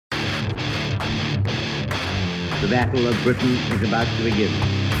The Battle of Britain is about to begin.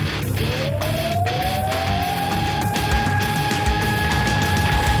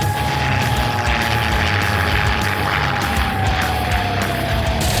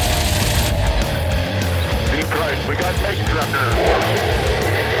 We got tanks up there.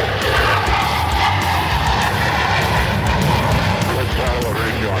 Let's follow a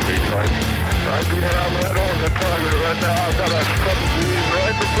range on Detroit. I'm coming out right on the target right now. I've got a couple of these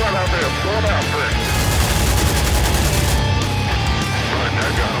right in front of me. I'm going after it. Right, I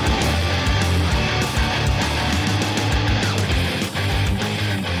got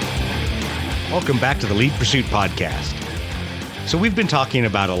him. Welcome back to the Lead Pursuit Podcast. So we've been talking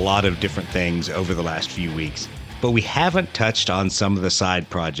about a lot of different things over the last few weeks, but we haven't touched on some of the side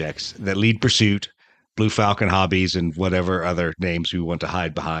projects that Lead Pursuit, Blue Falcon Hobbies, and whatever other names we want to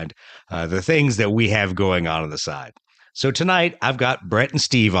hide behind, the things that we have going on the side. So tonight, I've got Brett and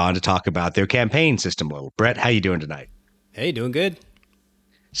Steve on to talk about their campaign system a little. Brett, how you doing tonight? Hey, doing good.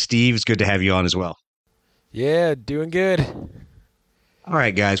 Steve, it's good to have you on as well. Yeah, doing good. All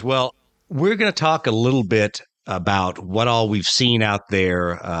right, guys. Well, we're going to talk a little bit about what all we've seen out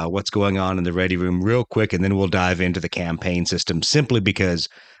there, what's going on in the Ready Room real quick, and then we'll dive into the campaign system simply because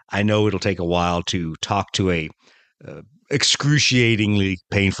I know it'll take a while to talk to a excruciatingly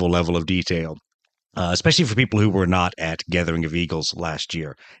painful level of detail, especially for people who were not at Gathering of Eagles last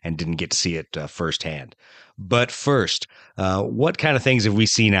year and didn't get to see it firsthand. But first, what kind of things have we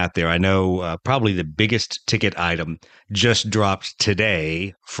seen out there? I know probably the biggest ticket item just dropped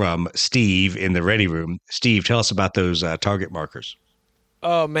today from Steve in the Ready Room. Steve, tell us about those target markers.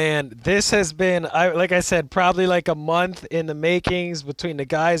 Oh, man, this has been, like I said, probably like a month in the makings between the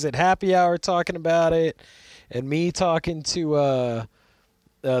guys at Happy Hour talking about it and me talking to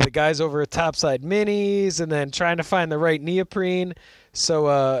the guys over at Topside Minis and then trying to find the right neoprene.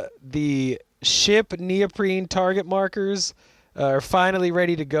 So the ship neoprene target markers are finally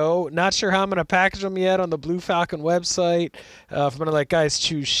ready to go. Not sure how I'm going to package them yet on the Blue Falcon website. If I'm going to let guys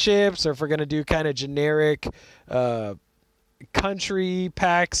choose ships or if we're going to do kind of generic country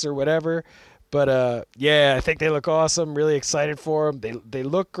packs or whatever. But yeah, I think they look awesome. Really excited for them. They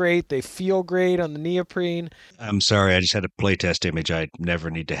look great. They feel great on the neoprene. I'm sorry, I just had a playtest image I never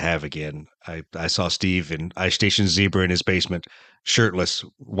need to have again. I saw Steve in Ice Station Zebra in his basement, shirtless,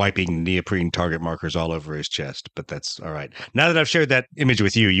 wiping neoprene target markers all over his chest. But that's all right. Now that I've shared that image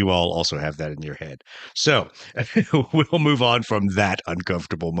with you, you all also have that in your head. So we'll move on from that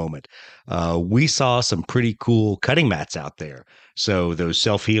uncomfortable moment. We saw some pretty cool cutting mats out there. So those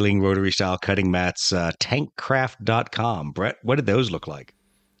self-healing rotary style cutting mats, tankcraft.com. Brett, what did those look like?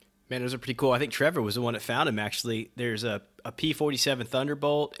 Man, those are pretty cool. I think Trevor was the one that found him, actually. There's a P-47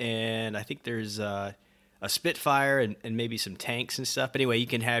 Thunderbolt, and I think there's a Spitfire and maybe some tanks and stuff. But anyway, you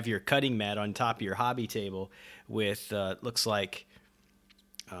can have your cutting mat on top of your hobby table with, looks like,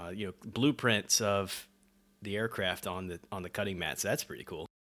 blueprints of the aircraft on the cutting mat. So that's pretty cool.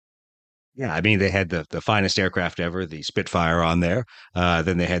 Yeah, I mean, they had the finest aircraft ever, the Spitfire on there.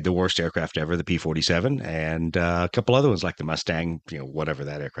 Then they had the worst aircraft ever, the P-47, and a couple other ones like the Mustang, whatever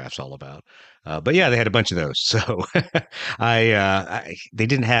that aircraft's all about. But yeah, they had a bunch of those. So they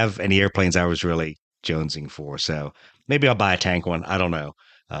didn't have any airplanes I was really jonesing for. So maybe I'll buy a tank one. I don't know.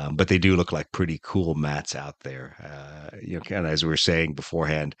 But they do look like pretty cool mats out there. Kind of as we were saying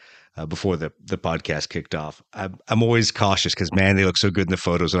beforehand, before the podcast kicked off, I'm always cautious because, man, they look so good in the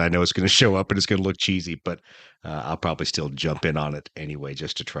photos, and I know it's going to show up and it's going to look cheesy, but I'll probably still jump in on it anyway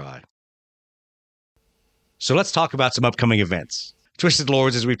just to try. So let's talk about some upcoming events. Twisted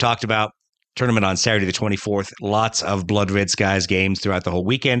Lords, as we've talked about, tournament on Saturday the 24th. Lots of Blood Red Skies games throughout the whole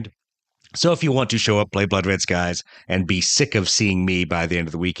weekend. So if you want to show up, play Blood Red Skies, and be sick of seeing me by the end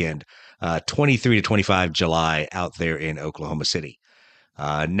of the weekend, 23 to 25 July out there in Oklahoma City.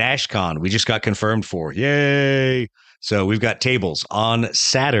 NashCon, we just got confirmed for. Yay! So we've got tables on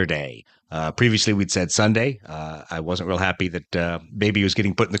Saturday. Previously, we'd said Sunday. I wasn't real happy that Baby was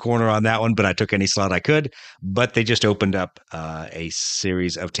getting put in the corner on that one, but I took any slot I could. But they just opened up a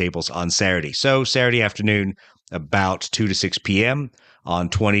series of tables on Saturday. So Saturday afternoon, about 2 to 6 p.m., on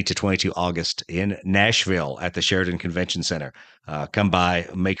 20 to 22 August in Nashville at the Sheridan Convention Center. Come by,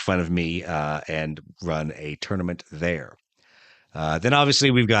 make fun of me, and run a tournament there. Then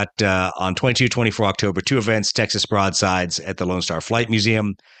obviously we've got on 22, 24 October, 2 events, Texas Broadsides at the Lone Star Flight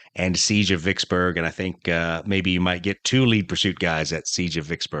Museum and Siege of Vicksburg. And I think maybe you might get 2 Lead Pursuit guys at Siege of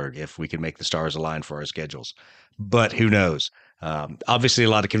Vicksburg if we can make the stars align for our schedules. But who knows? Obviously, a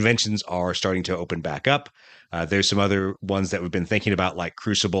lot of conventions are starting to open back up. There's some other ones that we've been thinking about, like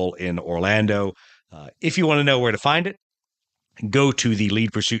Crucible in Orlando. If you want to know where to find it, go to the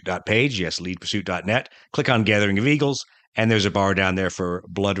Lead Pursuit page, yes, leadpursuit.net, click on Gathering of Eagles, and there's a bar down there for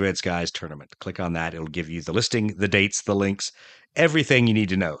Blood Red Skies tournament. Click on that. It'll give you the listing, the dates, the links, everything you need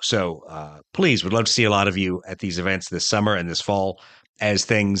to know. So please, would love to see a lot of you at these events this summer and this fall as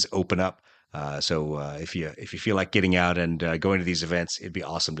things open up. So if you feel like getting out and going to these events, it'd be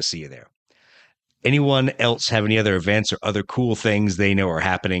awesome to see you there. Anyone else have any other events or other cool things they know are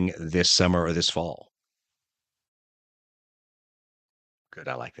happening this summer or this fall? Good.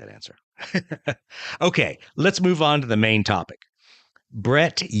 I like that answer. Okay, let's move on to the main topic.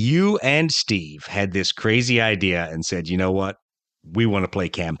 Brett, you and Steve had this crazy idea and said, you know what? We want to play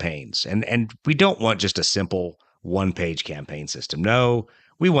campaigns. And we don't want just a simple one-page campaign system. No,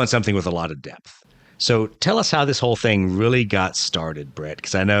 we want something with a lot of depth. So tell us how this whole thing really got started, Brett,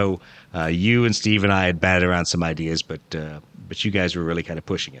 because I know you and Steve and I had batted around some ideas, but you guys were really kind of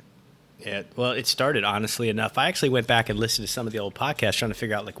pushing it. Yeah, well, it started, honestly enough. I actually went back and listened to some of the old podcasts trying to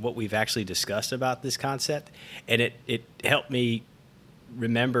figure out like what we've actually discussed about this concept, and it helped me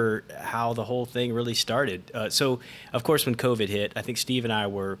remember how the whole thing really started. So, of course, when COVID hit, I think Steve and I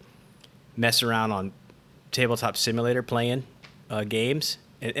were messing around on Tabletop Simulator playing games,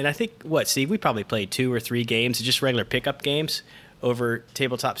 and I think, Steve, we probably played 2 or 3 games, just regular pickup games over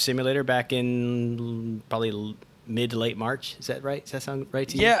Tabletop Simulator back in probably mid to late March. Is that right? Does that sound right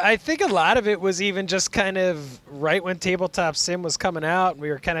to you? Yeah, I think a lot of it was even just kind of right when Tabletop Sim was coming out, and we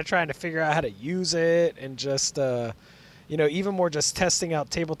were kind of trying to figure out how to use it, and just, even more just testing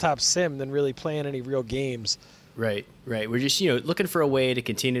out Tabletop Sim than really playing any real games. Right. We're just, looking for a way to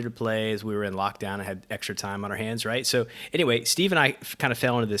continue to play as we were in lockdown and had extra time on our hands, right? So anyway, Steve and I kind of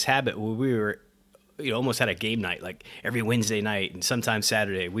fell into this habit where we were almost had a game night, like every Wednesday night and sometimes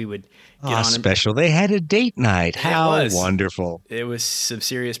Saturday. We would get on special. They had a date night. How wonderful. It was some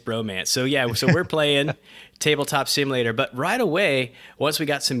serious bromance. So yeah, so we're playing Tabletop Simulator, but right away, once we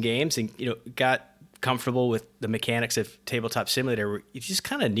got some games and got comfortable with the mechanics of Tabletop Simulator, you just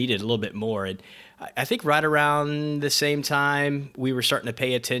kind of needed a little bit more. And I think right around the same time, we were starting to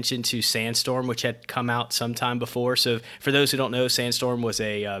pay attention to Sandstorm, which had come out sometime before. So for those who don't know, Sandstorm was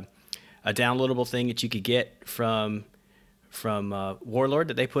a downloadable thing that you could get from Warlord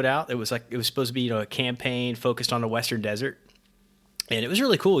that they put out. It was supposed to be a campaign focused on the Western Desert, and it was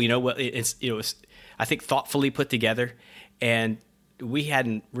really cool. It was I think thoughtfully put together, and we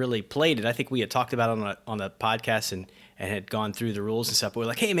hadn't really played it. I think we had talked about it on the podcast and had gone through the rules and stuff. But we're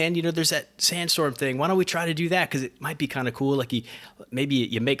like, hey man, there's that Sandstorm thing. Why don't we try to do that? Because it might be kind of cool. Like maybe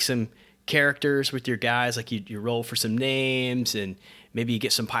you make some characters with your guys, like you roll for some names and maybe you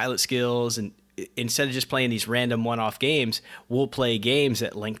get some pilot skills, and instead of just playing these random one-off games, we'll play games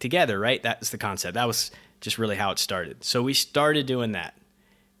that link together, right? That's the concept. That was just really how it started. So we started doing that,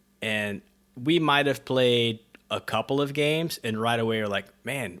 and we might have played a couple of games, and right away we're like,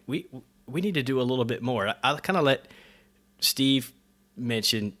 man, we need to do a little bit more. I'll kind of let Steve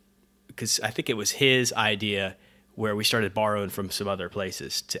mention, because I think it was his idea where we started borrowing from some other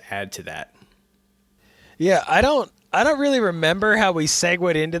places to add to that. Yeah, I don't really remember how we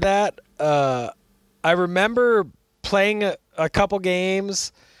segued into that. I remember playing a couple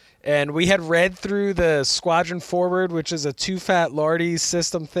games, and we had read through the Squadron Forward, which is a Too Fat Lardy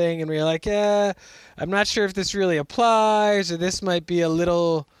system thing, and we were like, yeah, I'm not sure if this really applies, or this might be a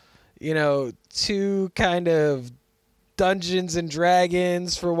little, too kind of Dungeons and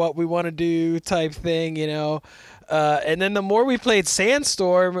Dragons for what we want to do type thing, And then the more we played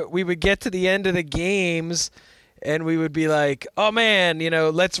Sandstorm, we would get to the end of the games, and we would be like, oh man,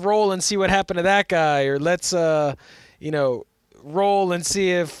 let's roll and see what happened to that guy, or let's, roll and see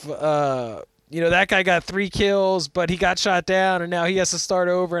if, that guy got 3 kills, but he got shot down, and now he has to start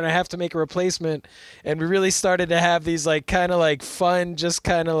over, and I have to make a replacement. And we really started to have these kind of fun, just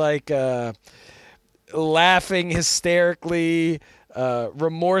kind of laughing hysterically,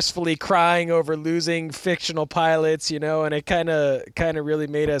 remorsefully crying over losing fictional pilots, and it kind of really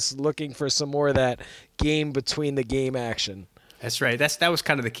made us looking for some more of that game between the game action. That's right. That was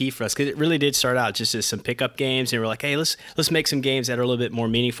kind of the key for us, because it really did start out just as some pickup games, and we're like, hey, let's make some games that are a little bit more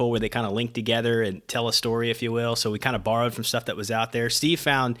meaningful, where they kind of link together and tell a story, if you will. So we kind of borrowed from stuff that was out there. Steve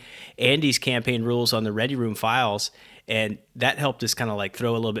found Andy's campaign rules on the Ready Room files, and that helped us kind of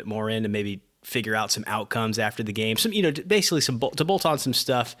throw a little bit more in and maybe figure out some outcomes after the game. Some, basically to bolt on some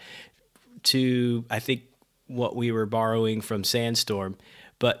stuff to, I think, what we were borrowing from Sandstorm.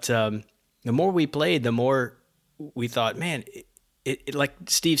 But the more we played, the more we thought, man, it like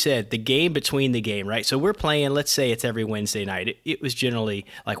Steve said, the game between the game, right? So we're playing, let's say it's every Wednesday night. It was generally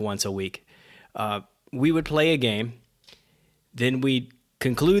once a week. We would play a game, then we'd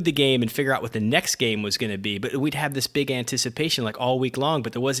conclude the game and figure out what the next game was going to be. But we'd have this big anticipation like all week long,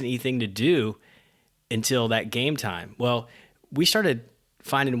 but there wasn't anything to do until that game time. Well, we started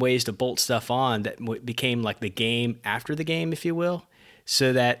finding ways to bolt stuff on that became like the game after the game, if you will,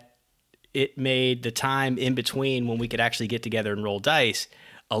 so that it made the time in between when we could actually get together and roll dice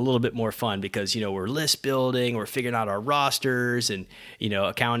a little bit more fun, because, we're list building, we're figuring out our rosters and,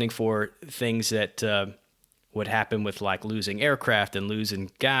 accounting for things that would happen with like losing aircraft and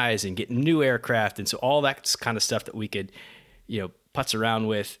losing guys and getting new aircraft. And so all that kind of stuff that we could, putz around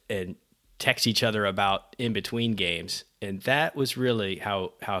with and text each other about in between games. And that was really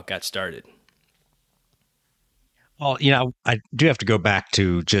how it got started. Well, I do have to go back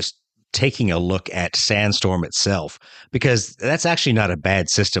to just taking a look at Sandstorm itself, because that's actually not a bad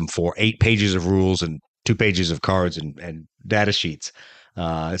system for 8 pages of rules and 2 pages of cards and data sheets.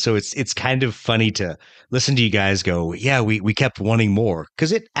 So it's kind of funny to listen to you guys go, yeah, we kept wanting more,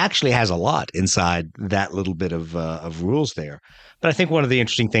 because it actually has a lot inside that little bit of rules there. But I think one of the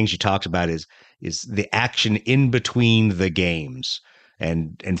interesting things you talked about is the action in between the games,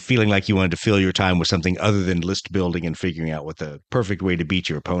 and feeling like you wanted to fill your time with something other than list building and figuring out what the perfect way to beat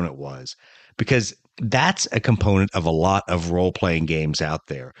your opponent was. Because that's a component of a lot of role-playing games out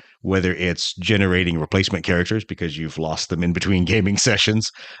there, whether it's generating replacement characters because you've lost them in between gaming sessions,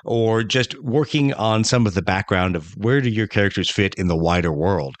 or just working on some of the background of where do your characters fit in the wider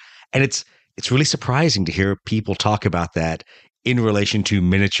world. And it's really surprising to hear people talk about that in relation to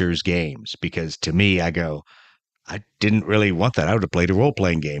miniatures games, because to me, I go, I didn't really want that. I would have played a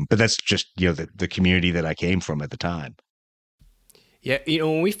role-playing game, but that's just, the community that I came from at the time. Yeah,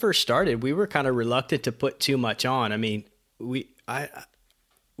 when we first started, we were kind of reluctant to put too much on. I mean, we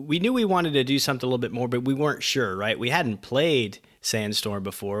knew we wanted to do something a little bit more, but we weren't sure, right? We hadn't played Sandstorm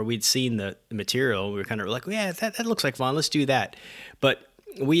before. We'd seen the material. We were kind of like, yeah, that looks like fun. Let's do that. But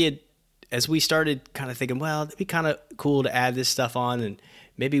as we started kind of thinking, well, it'd be kind of cool to add this stuff on, and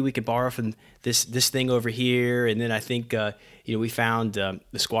maybe we could borrow from this thing over here. And then I think, we found the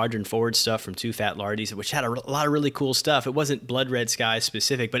Squadron Forward stuff from Two Fat Lardies, which had a lot of really cool stuff. It wasn't Blood Red Skies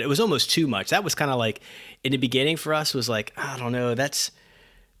specific, but it was almost too much. That was kind of like, in the beginning for us, was like, I don't know, that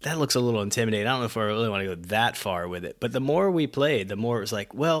looks a little intimidating. I don't know if I really want to go that far with it. But the more we played, the more it was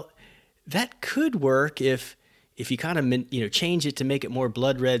like, well, that could work if you kind of, change it to make it more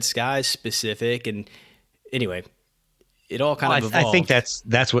Blood Red Skies specific. And anyway, it all kind of evolved. I think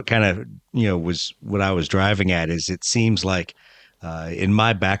that's what kind of, was what I was driving at, is it seems like in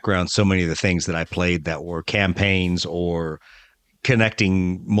my background, so many of the things that I played that were campaigns or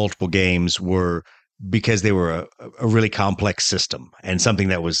connecting multiple games were because they were a really complex system and something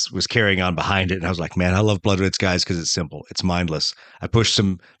that was carrying on behind it. And I was like, man, I love Blood Red Skies because it's simple. It's mindless. I push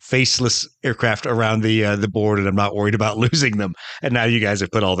some faceless aircraft around the board and I'm not worried about losing them. And now you guys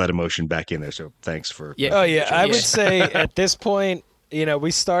have put all that emotion back in there. So thanks for. Yeah. Oh, yeah. I would say at this point, we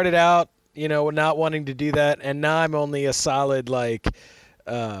started out, not wanting to do that. And now I'm only a solid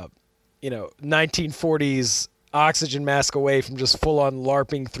 1940s oxygen mask away from just full on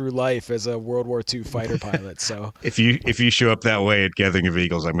LARPing through life as a World War II fighter pilot. So if you show up that way at Gathering of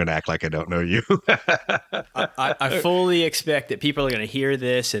Eagles, I'm going to act like I don't know you. I fully expect that people are going to hear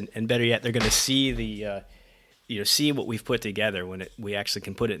this, and better yet, they're going to see see what we've put together when we actually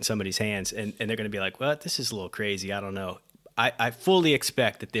can put it in somebody's hands, and they're going to be like, well, this is a little crazy. I don't know. I fully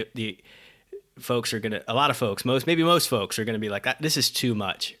expect that the folks are going to, a lot of folks, maybe most folks are going to be like, this is too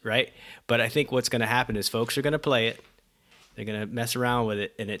much, right? But I think what's going to happen is folks are going to play it, they're going to mess around with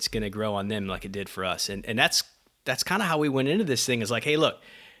it, and it's going to grow on them like it did for us. And that's kind of how we went into this thing, is like, hey, look,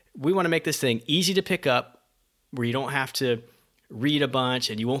 we want to make this thing easy to pick up, where you don't have to read a bunch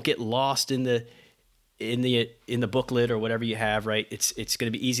and you won't get lost in the booklet or whatever you have, right? It's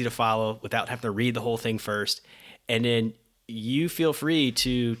going to be easy to follow without having to read the whole thing first. And then you feel free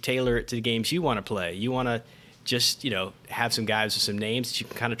to tailor it to the games you want to play. You want to just, have some guys with some names that you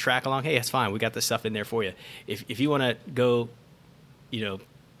can kind of track along. Hey, that's fine. We got this stuff in there for you. If you want to go,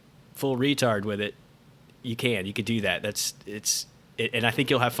 full retard with it, you can. You could do that. And I think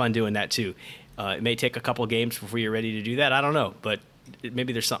you'll have fun doing that too. It may take a couple of games before you're ready to do that. I don't know, but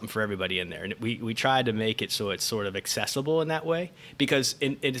maybe there's something for everybody in there. And we tried to make it so it's sort of accessible in that way, because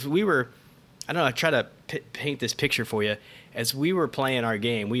as we were, I don't know, I try to paint this picture for you. As we were playing our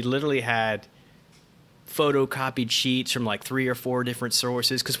game, we literally had photocopied sheets from like 3 or 4 different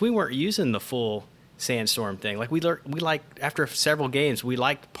sources, because we weren't using the full Sandstorm thing. Like we after several games, we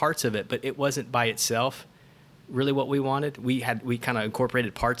liked parts of it, but it wasn't by itself really what we wanted. We kind of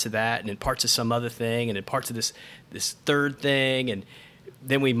incorporated parts of that, and then parts of some other thing, and then parts of this third thing, and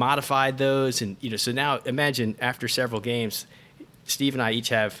then we modified those. And so now imagine after several games, Steve and I each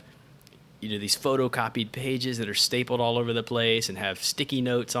have, these photocopied pages that are stapled all over the place and have sticky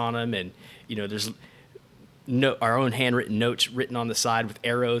notes on them, and there's our own handwritten notes written on the side with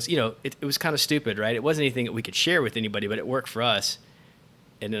arrows. It was kind of stupid, right? It wasn't anything that we could share with anybody, but it worked for us.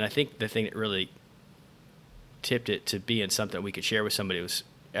 And then I think the thing that really tipped it to being something we could share with somebody was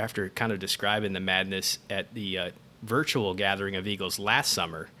after kind of describing the madness at the virtual gathering of Eagles last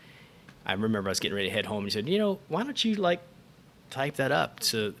summer. I remember I was getting ready to head home, and he said, why don't you type that up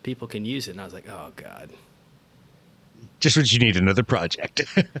so people can use it? And I was like, oh God. Just what you need, another project.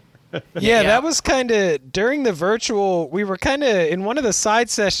 Yeah, that was kind of during the virtual. We were kind of in one of the side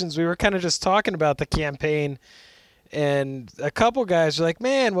sessions. We were kind of just talking about the campaign, and a couple guys were like,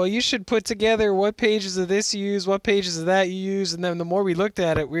 "Man, well, you should put together what pages of this you use, what pages of that you use." And then the more we looked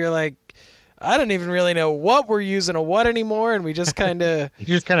at it, we were like, "I don't even really know what we're using or what anymore." And we just kind of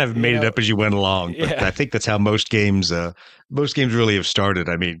made it up as you went along. But Yeah. I think that's how most games really have started.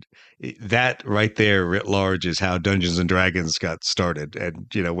 I mean, that right there, writ large, is how Dungeons and Dragons got started, and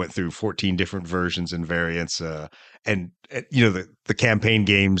went through 14 different versions and variants, and the campaign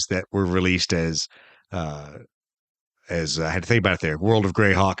games that were released as I had to think about it there. World of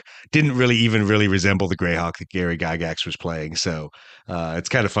Greyhawk didn't really resemble the Greyhawk that Gary Gygax was playing. So it's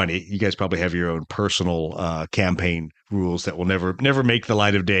kind of funny. You guys probably have your own personal campaign rules that will never make the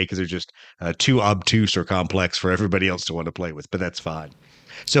light of day because they're just too obtuse or complex for everybody else to want to play with. But that's fine.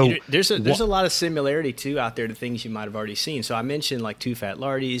 So there's a lot of similarity too out there to things you might have already seen. So I mentioned like Two Fat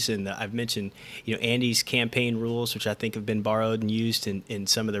Lardies, and I've mentioned Andy's campaign rules, which I think have been borrowed and used in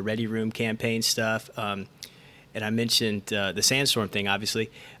some of the Ready Room campaign stuff. And I mentioned the Sandstorm thing, obviously,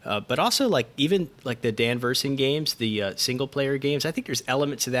 but also even the Dan Verson games, the single player games. I think there's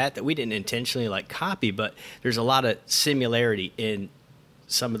elements of that we didn't intentionally copy, but there's a lot of similarity in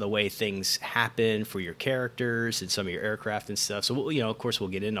some of the way things happen for your characters and some of your aircraft and stuff. So of course, we'll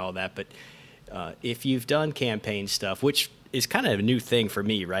get into all that. But if you've done campaign stuff, which is kind of a new thing for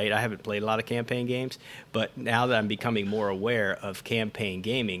me, right? I haven't played a lot of campaign games, but now that I'm becoming more aware of campaign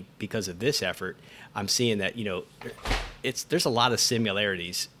gaming because of this effort, I'm seeing that there's a lot of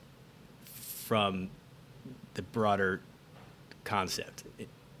similarities from the broader concept.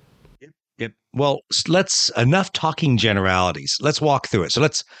 Yep. Well, let's enough talking generalities. Let's walk through it. So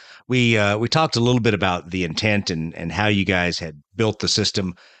we talked a little bit about the intent and how you guys had built the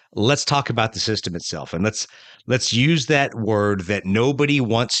system. Let's talk about the system itself, and let's use that word that nobody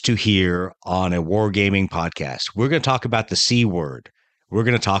wants to hear on a wargaming podcast. We're going to talk about the C word. We're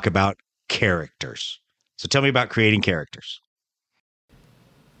going to talk about characters. So tell me about creating characters.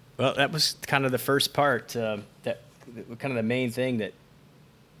 Well, that was kind of the first part, that kind of the main thing that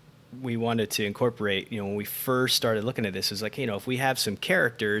we wanted to incorporate, when we first started looking at this, is if we have some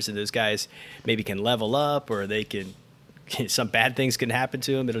characters and those guys maybe can level up, or they can, some bad things can happen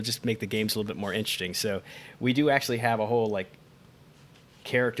to them, it'll just make the games a little bit more interesting. So we do actually have a whole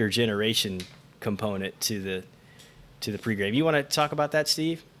character generation component to the pregame. You want to talk about that,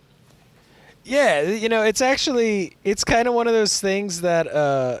 Steve? Yeah, it's kind of one of those things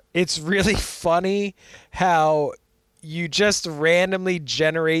that it's really funny how you just randomly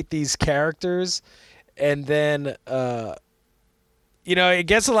generate these characters, and then it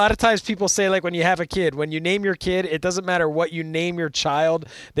gets a lot of times people say, when you have a kid, when you name your kid, it doesn't matter what you name your child,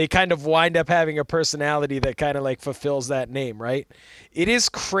 they kind of wind up having a personality that kind of fulfills that name, right? It is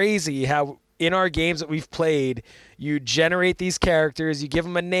crazy how in our games that we've played, you generate these characters, you give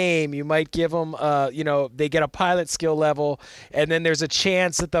them a name, you might give them, they get a pilot skill level, and then there's a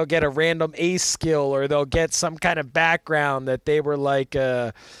chance that they'll get a random ace skill, or they'll get some kind of background that they were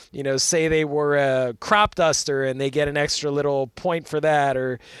say they were a crop duster and they get an extra little point for that,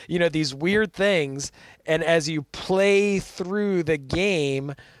 or, these weird things. And as you play through the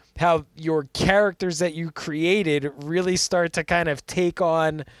game, how your characters that you created really start to kind of take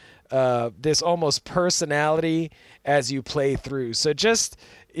on this almost personality as you play through. So just,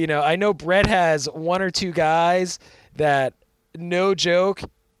 I know Brett has one or two guys that, no joke,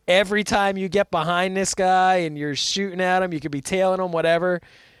 every time you get behind this guy and you're shooting at him, you could be tailing him, whatever.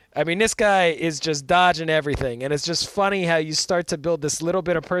 I mean, this guy is just dodging everything. And it's just funny how you start to build this little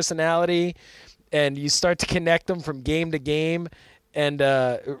bit of personality and you start to connect them from game to game. And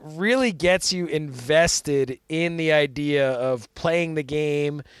it really gets you invested in the idea of playing the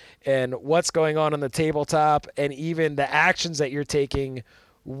game and what's going on the tabletop, and even the actions that you're taking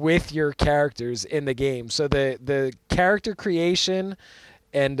with your characters in the game. So the character creation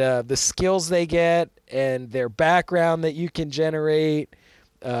and the skills they get and their background that you can generate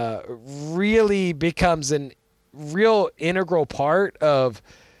really becomes a real integral part of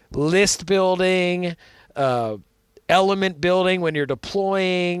list building, element building when you're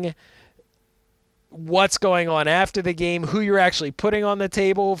deploying, what's going on after the game, who you're actually putting on the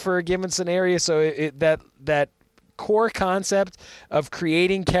table for a given scenario. So that core concept of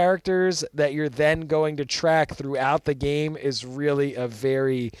creating characters that you're then going to track throughout the game is really a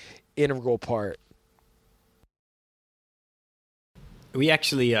very integral part. We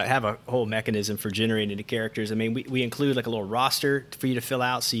actually have a whole mechanism for generating the characters. I mean, we include like a little roster for you to fill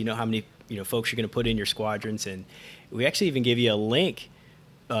out, so you know how many folks you're going to put in your squadrons, and we actually even give you a link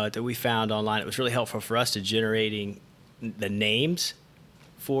that we found online. It was really helpful for us to generating the names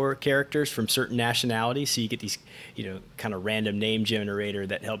for characters from certain nationalities. So you get these, kind of random name generator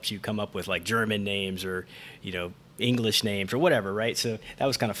that helps you come up with like German names or, English names or whatever, right? So that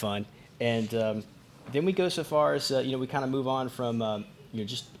was kind of fun. And then we go so far as, we kind of move on from,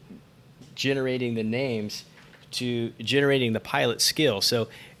 just generating the names to generating the pilot skill. So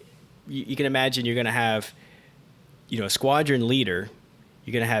you can imagine you're going to have, a squadron leader,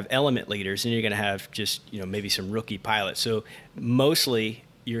 you're going to have element leaders, and you're going to have just, maybe some rookie pilots. So mostly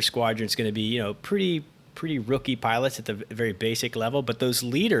your squadron's going to be, pretty rookie pilots at the very basic level, but those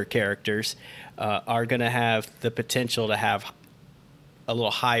leader characters are going to have the potential to have a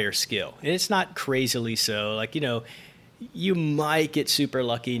little higher skill. And it's not crazily so. Like, you might get super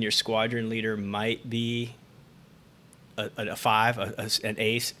lucky and your squadron leader might be a 5, an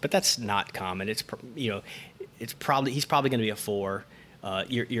ace, but that's not common. It's, he's probably going to be a 4.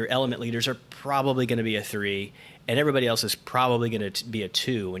 Your element leaders are probably going to be a 3, and everybody else is probably going to be a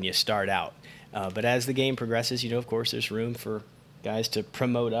 2 when you start out. But as the game progresses, of course, there's room for guys to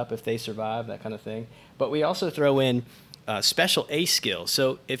promote up if they survive, that kind of thing. But we also throw in special ace skills.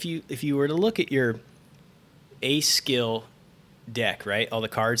 So if you were to look at your ace skill deck, right, all the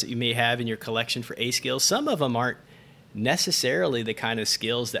cards that you may have in your collection for ace skills, some of them aren't necessarily the kind of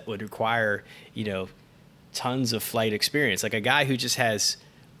skills that would require, tons of flight experience. Like a guy who just has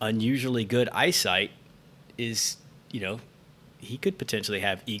unusually good eyesight is, he could potentially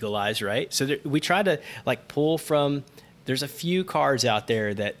have eagle eyes, right? So we try to like pull from, there's a few cards out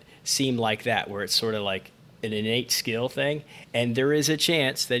there that seem like that, where it's sort of like an innate skill thing. And there is a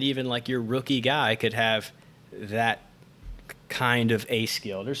chance that even like your rookie guy could have that kind of ace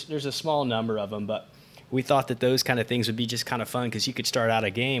skill. There's a small number of them, but we thought that those kind of things would be just kind of fun, because you could start out a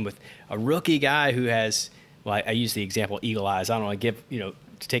game with a rookie guy who has, well, I use the example eagle eyes. I don't want to give,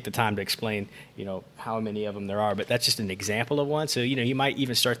 to take the time to explain, how many of them there are, but that's just an example of one. So, you might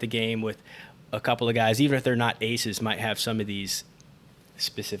even start the game with a couple of guys, even if they're not aces, might have some of these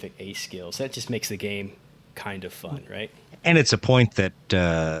specific ace skills. That just makes the game kind of fun, right? And it's a point that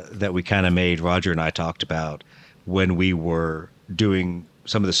that we kind of made, Roger and I talked about when we were doing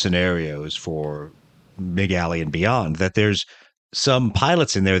some of the scenarios for MiG-Alley and beyond, that there's some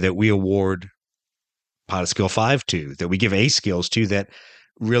pilots in there that we award pilot skill 5 to, that we give ace skills to, that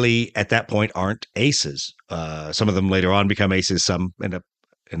really at that point aren't aces. Some of them later on become aces, some end up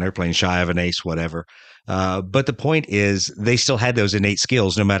an airplane shy of an ace, whatever. But the point is, they still had those innate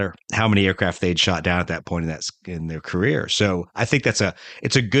skills, no matter how many aircraft they'd shot down at that point in their career. So I think it's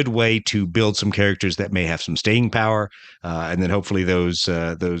a good way to build some characters that may have some staying power, and then hopefully those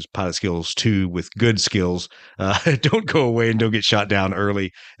pilot skills too, with good skills, don't go away and don't get shot down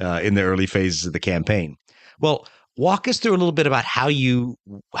early in the early phases of the campaign. Well, walk us through a little bit about how you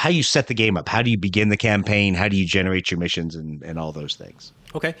set the game up. How do you begin the campaign? How do you generate your missions and all those things?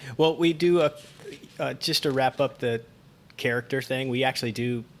 Okay. Well, we do just to wrap up the character thing. We actually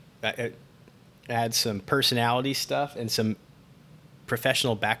do add some personality stuff and some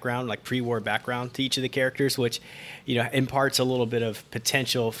professional background, like pre-war background, to each of the characters, which imparts a little bit of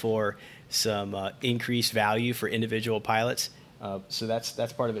potential for some increased value for individual pilots. So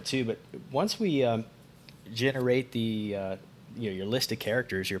that's part of it too. But once we generate the your list of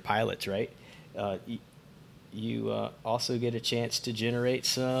characters, your pilots, right? You also get a chance to generate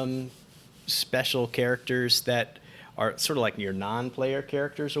some special characters that are sort of like your non-player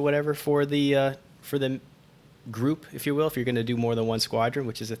characters or whatever for the group, if you will. If you're going to do more than one squadron,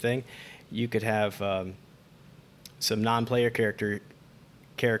 which is a thing, you could have some non-player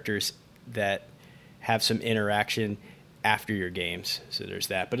characters that have some interaction after your games. So there's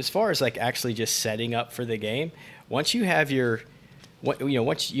that. But as far as like actually just setting up for the game, once you have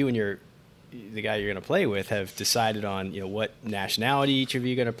once you and the guy you're going to play with have decided on what nationality each of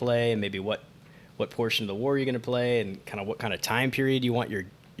you are going to play, and maybe what portion of the war you're going to play, and kind of what kind of time period you want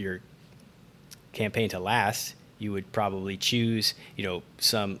your campaign to last, you would probably choose you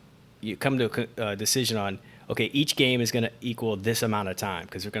come to a decision on, okay, each game is going to equal this amount of time,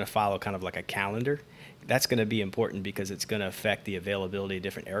 because we're going to follow kind of like a calendar. That's going to be important because it's going to affect the availability of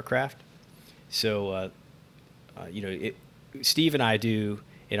different aircraft. So Steve and I do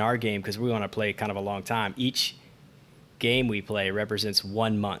in our game, because we want to play kind of a long time. Each game we play represents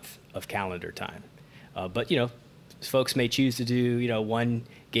 1 month of calendar time. But folks may choose to do, one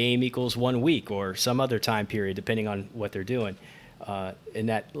game equals 1 week or some other time period, depending on what they're doing. And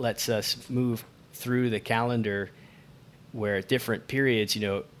that lets us move through the calendar where at different periods,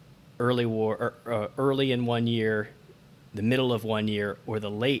 early in 1 year, the middle of 1 year, or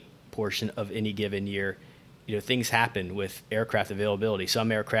the late portion of any given year, things happen with aircraft availability.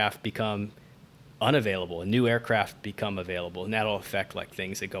 Some aircraft become unavailable and new aircraft become available, and that'll affect like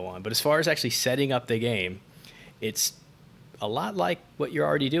things that go on. But as far as actually setting up the game, it's a lot like what you're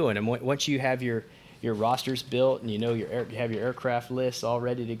already doing. And once you have your rosters built and you have your aircraft lists all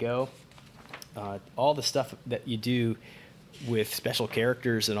ready to go, all the stuff that you do with special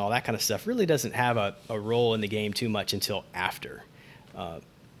characters and all that kind of stuff really doesn't have a role in the game too much until after.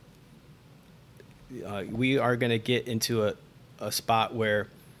 We are going to get into a spot where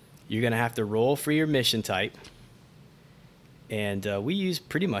you're going to have to roll for your mission type. And we use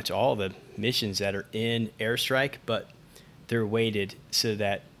pretty much all the missions that are in Airstrike, but they're weighted so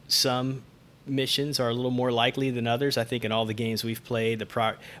that some missions are a little more likely than others. I think in all the games we've played,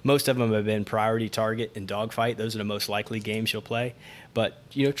 most of them have been priority target and dogfight. Those are the most likely games you'll play. But,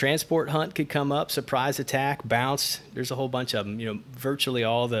 transport hunt could come up, surprise attack, bounce. There's a whole bunch of them. Virtually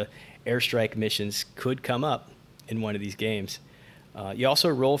all the Airstrike missions could come up in one of these games. You also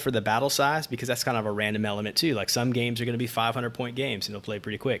roll for the battle size, because that's kind of a random element too. Like some games are going to be 500-point games and they'll play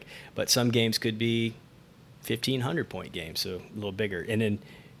pretty quick, but some games could be 1,500-point games, so a little bigger. And then,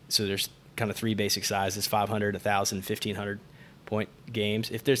 so there's kind of 3 basic sizes: 500, 1,000, 1,500-point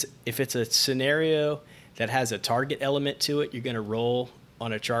games. If it's a scenario that has a target element to it, you're going to roll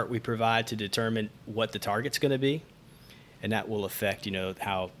on a chart we provide to determine what the target's going to be, and that will affect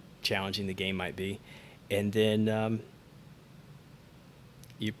how challenging the game might be. And then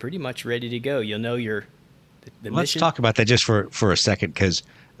you're pretty much ready to go. You'll know the mission. Let's talk about that just for a second, because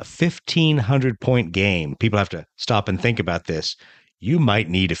a 1,500-point game, people have to stop and think about this. You might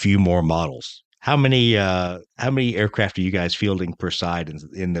need a few more models. How many aircraft are you guys fielding per side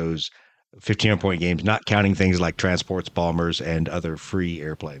in those 1,500-point games, not counting things like transports, bombers, and other free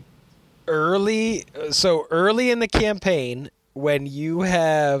airplane? Early in the campaign, when you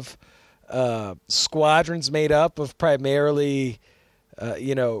have squadrons made up of primarily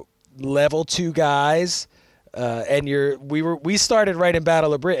level 2 guys, and we started right in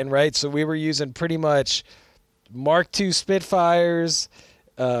Battle of Britain, right? So we were using pretty much Mark II Spitfires,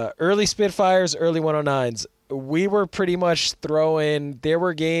 early Spitfires, early 109s. We were pretty much there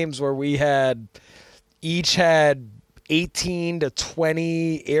were games where we each had 18 to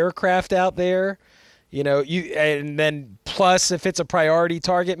 20 aircraft out there, and then plus if it's a priority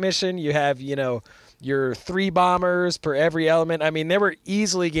target mission, you have, your 3 bombers per every element. I mean, there were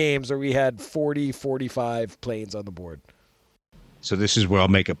easily games where we had 40, 45 planes on the board. So this is where I'll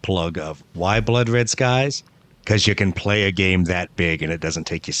make a plug of why Blood Red Skies, because you can play a game that big and it doesn't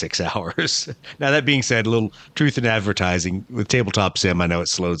take you 6 hours. Now, that being said, a little truth in advertising. With Tabletop Sim, I know it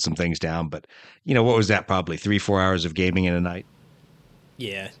slowed some things down, but what was that, probably 3-4 hours of gaming in a night?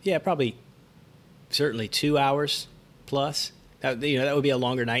 Yeah, probably certainly 2 hours plus. That would be a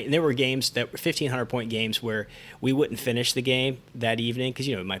longer night. And there were games that were 1,500-point games where we wouldn't finish the game that evening because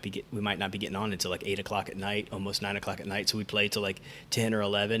we might not be getting on until like 8 o'clock at night, almost 9 o'clock at night. So we played till like 10 or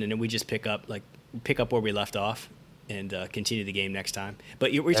 11, and then we just pick up where we left off and continue the game next time.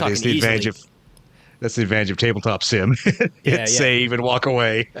 But we're talking easily. That's the advantage of Tabletop Sim. Save and walk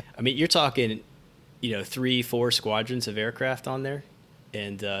away. I mean, you're talking 3-4 squadrons of aircraft on there,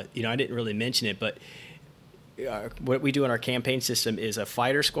 and I didn't really mention it, but. What we do in our campaign system is a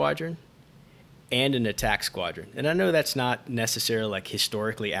fighter squadron and an attack squadron. And I know that's not necessarily like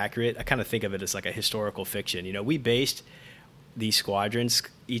historically accurate. I kind of think of it as like a historical fiction. We based these squadrons,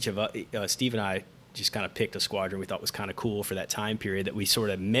 each of us, Steve and I just kind of picked a squadron we thought was kind of cool for that time period that we sort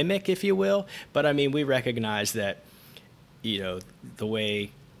of mimic, if you will. But I mean, we recognize that, the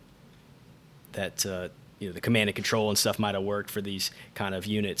way that, the command and control and stuff might have worked for these kind of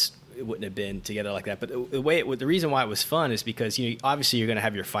units, it wouldn't have been together like that. But the reason why it was fun is because obviously you're going to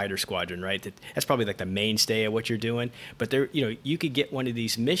have your fighter squadron, right? That's probably like the mainstay of what you're doing. But there, you could get one of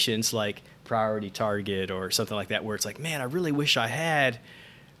these missions like priority target or something like that, where it's like, man, I really wish I had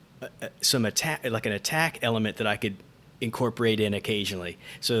some attack, like an attack element that I could incorporate in occasionally.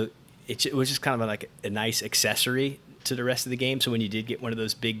 So it was just kind of like a nice accessory to the rest of the game. So when you did get one of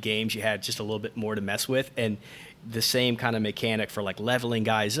those big games, you had just a little bit more to mess with. And the same kind of mechanic for like leveling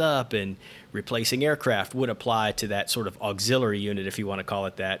guys up and replacing aircraft would apply to that sort of auxiliary unit, if you want to call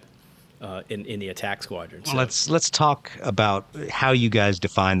it that, in the attack squadron. Well, let's talk about how you guys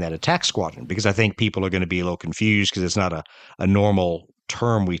define that attack squadron, because I think people are going to be a little confused because it's not a normal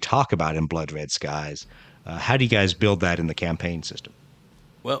term we talk about in Blood Red Skies. How do you guys build that in the campaign system?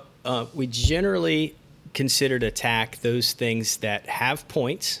 Well, we generally considered attack those things that have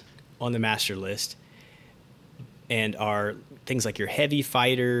points on the master list and are things like your heavy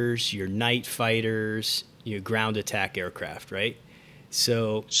fighters, your night fighters, your ground attack aircraft, right?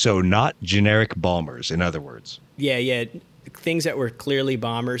 So not generic bombers, in other words. Yeah. Things that were clearly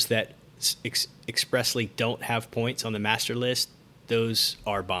bombers that expressly don't have points on the master list, those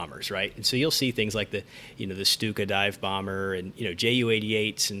are bombers, right? And so you'll see things like the Stuka dive bomber and,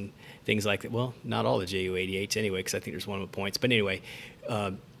 Ju-88s and things like that. Well, not all the Ju-88s anyway, because I think there's one with points. But anyway,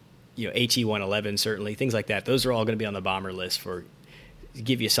 HE-111 certainly, things like that. Those are all going to be on the bomber list to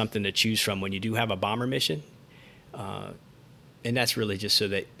give you something to choose from when you do have a bomber mission. And that's really just so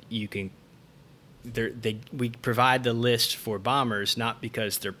that you can. We provide the list for bombers not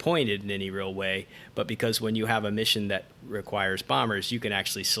because they're pointed in any real way, but because when you have a mission that requires bombers, you can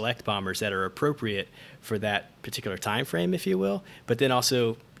actually select bombers that are appropriate for that particular time frame, if you will. But then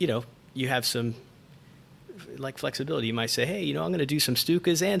also, you have some like flexibility. You might say, hey, I'm going to do some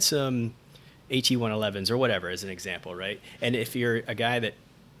Stukas and some HE-111s or whatever as an example, right? And if you're a guy that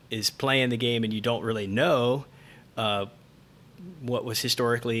is playing the game and you don't really know what was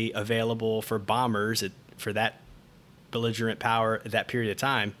historically available for bombers for that belligerent power at that period of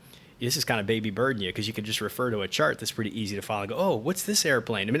time, this is kind of baby birding you because you can just refer to a chart that's pretty easy to follow and go, oh, what's this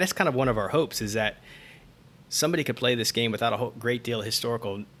airplane? I mean, that's kind of one of our hopes is that somebody could play this game without a great deal of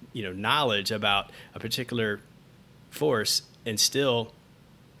historical, knowledge about a particular force and still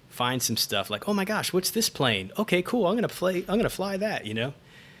find some stuff like, oh my gosh, what's this plane? Okay, cool. I'm going to fly that,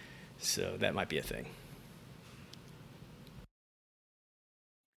 So that might be a thing.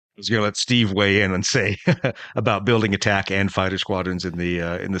 I was going to let Steve weigh in and say about building attack and fighter squadrons in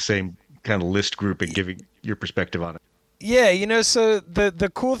the same kind of list group and giving your perspective on it. Yeah, so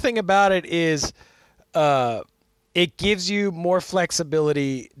the cool thing about it is it gives you more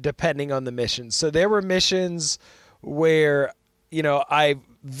flexibility depending on the mission. So there were missions where, I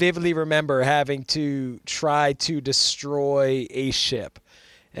vividly remember having to try to destroy a ship.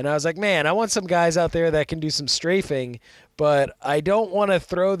 And I was like, man, I want some guys out there that can do some strafing, but I don't want to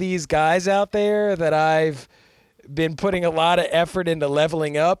throw these guys out there that I've been putting a lot of effort into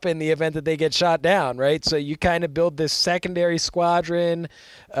leveling up in the event that they get shot down, right? So you kind of build this secondary squadron.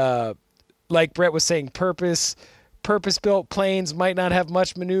 Like Brett was saying, purpose-built planes might not have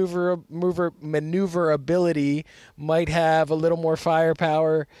much maneuverability, might have a little more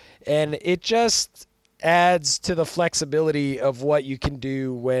firepower, and it just adds to the flexibility of what you can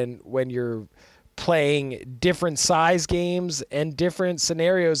do when you're playing different size games and different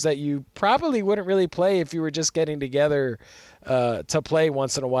scenarios that you probably wouldn't really play if you were just getting together to play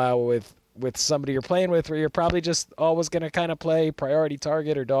once in a while with somebody you're playing with, where you're probably just always going to kind of play priority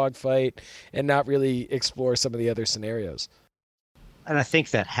target or dogfight and not really explore some of the other scenarios. And I think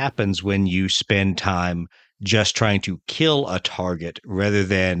that happens when you spend time just trying to kill a target rather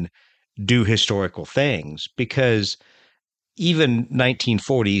than do historical things, because even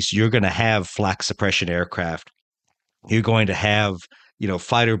 1940s, you're going to have flak suppression aircraft. You're going to have,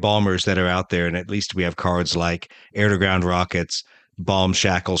 fighter bombers that are out there. And at least we have cards like air-to-ground rockets, bomb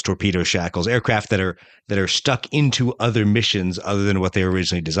shackles, torpedo shackles, aircraft that are stuck into other missions other than what they were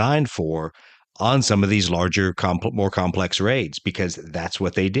originally designed for on some of these larger, more complex raids, because that's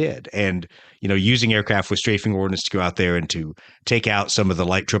what they did. And, using aircraft with strafing ordnance to go out there and to take out some of the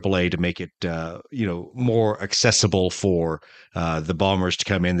light AAA to make it, more accessible for the bombers to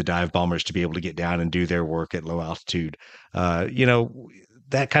come in, the dive bombers to be able to get down and do their work at low altitude.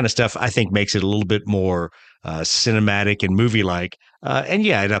 That kind of stuff, I think, makes it a little bit more cinematic and movie-like. And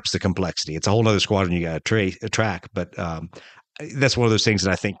yeah, it ups the complexity. It's a whole other squadron you got to track, but that's one of those things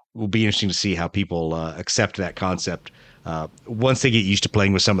that I think will be interesting to see how people accept that concept once they get used to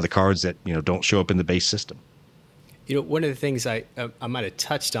playing with some of the cards that don't show up in the base system. One of the things I might have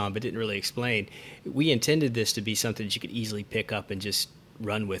touched on but didn't really explain, we intended this to be something that you could easily pick up and just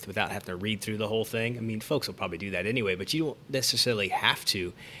run with without having to read through the whole thing. I mean, folks will probably do that anyway, but you don't necessarily have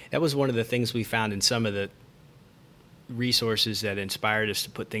to. That was one of the things we found in some of the resources that inspired us to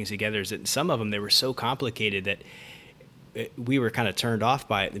put things together, is that in some of them they were so complicated that we were kind of turned off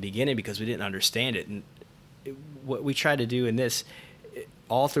by it in the beginning because we didn't understand it. And what we try to do in this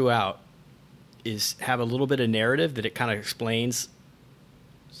all throughout is have a little bit of narrative that it kind of explains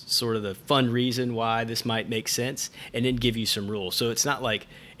sort of the fun reason why this might make sense, and then give you some rules. So it's not like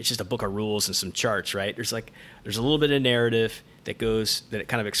it's just a book of rules and some charts, right? There's a little bit of narrative that it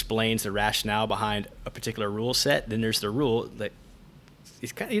kind of explains the rationale behind a particular rule set. Then there's the rule that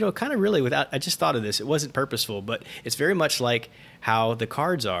it's kind of really without. I just thought of this. It wasn't purposeful, but it's very much like how the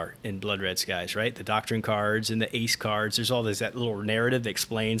cards are in Blood Red Skies, right? The Doctrine cards and the Ace cards. There's all that little narrative that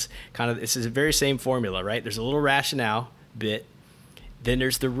explains kind of. It's the very same formula, right? There's a little rationale bit. Then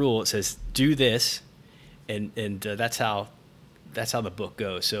there's the rule. It says do this, and that's how the book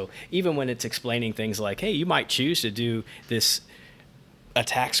goes. So even when it's explaining things like, hey, you might choose to do this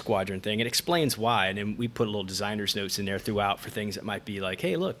attack squadron thing, it explains why, and then we put a little designer's notes in there throughout for things that might be like,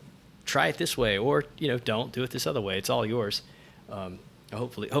 hey, look, try it this way, or don't do it this other way. It's all yours.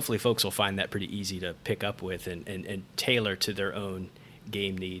 Hopefully folks will find that pretty easy to pick up with and tailor to their own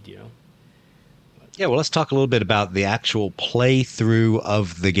game need. Yeah, well, let's talk a little bit about the actual playthrough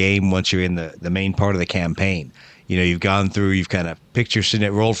of the game once you're in the main part of the campaign. You've gone through, you've kind of picked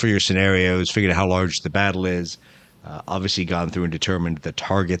rolled for your scenarios, figured out how large the battle is, obviously gone through and determined the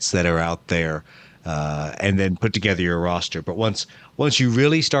targets that are out there, and then put together your roster. But once you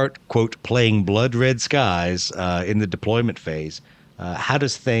really start, quote, playing Blood Red Skies in the deployment phase, how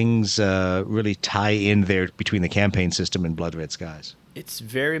does things really tie in there between the campaign system and Blood Red Skies? It's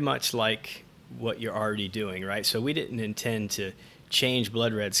very much like what you're already doing, right? So we didn't intend to change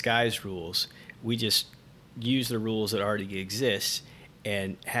Blood Red Skies rules. We just use the rules that already exist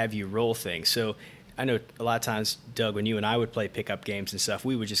and have you roll things. So I know a lot of times, Doug, when you and I would play pickup games and stuff,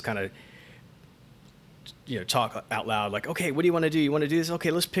 we would just kind of talk out loud like, okay, what do you want to do? You want to do this? Okay,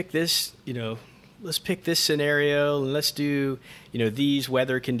 let's pick this, let's pick this scenario and let's do, these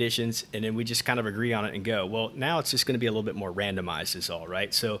weather conditions. And then we just kind of agree on it and go. Well, now it's just going to be a little bit more randomized is all,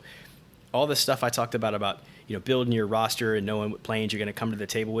 right? So all this stuff I talked about, building your roster and knowing what planes you're going to come to the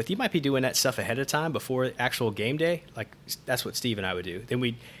table with, you might be doing that stuff ahead of time before actual game day. Like that's what Steve and I would do. Then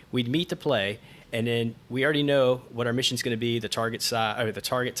we'd meet to play, and then we already know what our mission's going to be, the target size, or the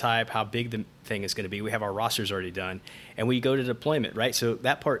target type, how big the thing is going to be. We have our rosters already done, and we go to deployment, right? So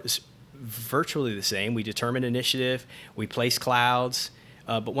that part is virtually the same. We determine initiative, we place clouds,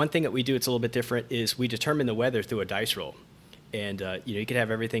 but one thing that we do it's a little bit different is we determine the weather through a dice roll. And, you could have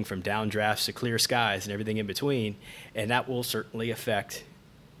everything from downdrafts to clear skies and everything in between, and that will certainly affect,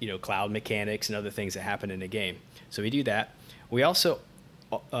 cloud mechanics and other things that happen in the game. So we do that. We also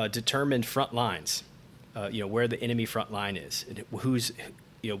determine front lines, where the enemy front line is, and who's,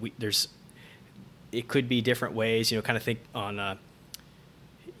 it could be different ways, kind of think on, how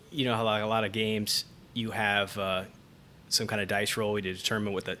like a lot of games you have some kind of dice roll to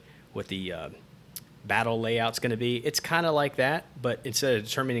determine what the battle layout's going to be. It's kind of like that, but instead of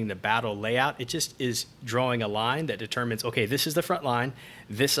determining the battle layout, it just is drawing a line that determines, okay, this is the front line,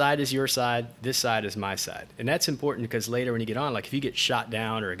 this side is your side, this side is my side. And that's important because later when you get on, like if you get shot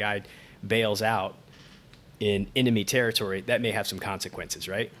down or a guy bails out in enemy territory, that may have some consequences,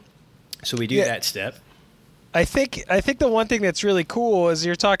 right? So we do that step. I think the one thing that's really cool is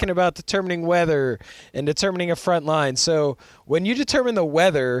you're talking about determining weather and determining a front line. So when you determine the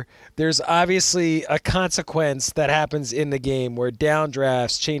weather, there's obviously a consequence that happens in the game where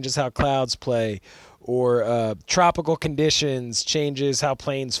downdrafts changes how clouds play, or tropical conditions changes how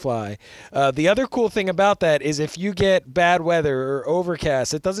planes fly. The other cool thing about that is if you get bad weather or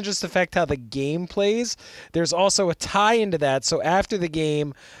overcast, it doesn't just affect how the game plays. There's also a tie into that. So after the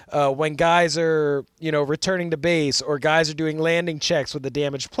game, when guys are returning to base or guys are doing landing checks with a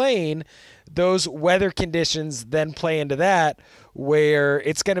damaged plane, those weather conditions then play into that, where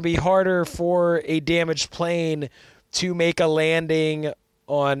it's going to be harder for a damaged plane to make a landing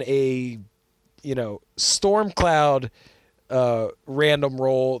on a storm cloud random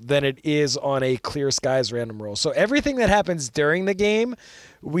roll than it is on a clear skies random roll. So everything that happens during the game,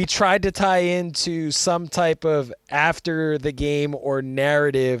 we tried to tie into some type of after the game or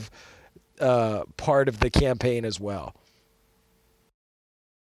narrative part of the campaign as well.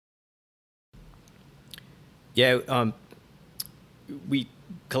 Yeah, we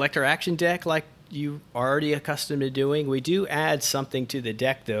collect our action deck like you are already accustomed to doing. We do add something to the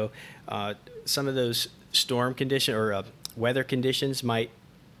deck, though. Some of those storm condition or weather conditions might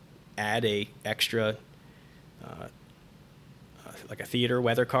add a extra, like a theater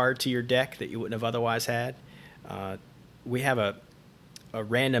weather card to your deck that you wouldn't have otherwise had. We have a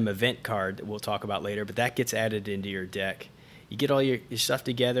random event card that we'll talk about later, but that gets added into your deck. You get all your stuff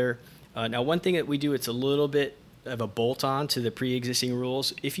together. Now, one thing that we do, it's a little bit of a bolt-on to the pre-existing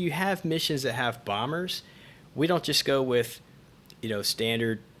rules. If you have missions that have bombers, we don't just go with,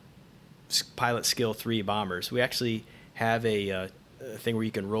 standard pilot skill 3 bombers. We actually have a thing where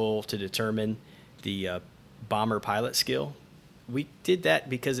you can roll to determine the bomber pilot skill. We did that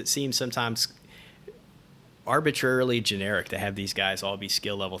because it seems sometimes arbitrarily generic to have these guys all be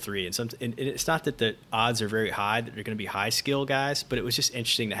skill level 3. And it's not that the odds are very high that they're going to be high skill guys, but it was just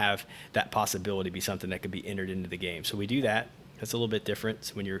interesting to have that possibility be something that could be entered into the game. So we do that. That's a little bit different.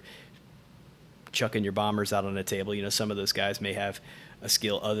 So when you're chucking your bombers out on a table, some of those guys may have a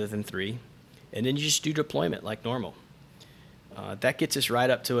skill other than 3. And then you just do deployment like normal. That gets us right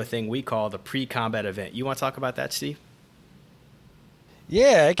up to a thing we call the pre-combat event. You want to talk about that, Steve?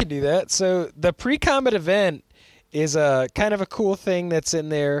 Yeah, I can do that. So the pre-combat event is a kind of a cool thing that's in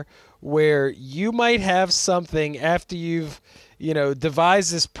there where you might have something after you've,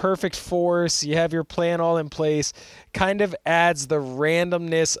 devised this perfect force, you have your plan all in place, kind of adds the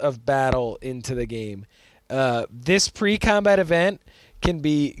randomness of battle into the game. This pre-combat event can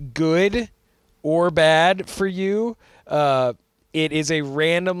be good or bad for you. It is a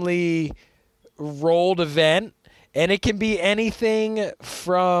randomly rolled event. And it can be anything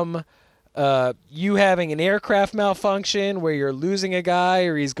from you having an aircraft malfunction where you're losing a guy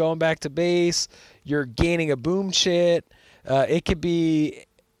or he's going back to base, you're gaining a boom chit. It could be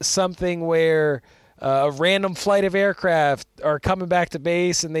something where a random flight of aircraft are coming back to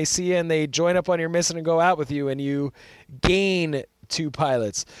base and they see you and they join up on your mission and go out with you and you gain 2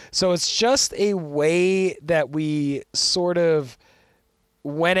 pilots. So it's just a way that we sort of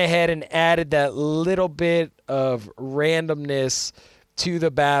went ahead and added that little bit of randomness to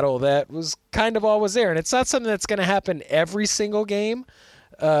the battle that was kind of always there. And it's not something that's going to happen every single game,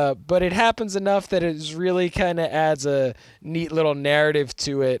 but it happens enough that it really kind of adds a neat little narrative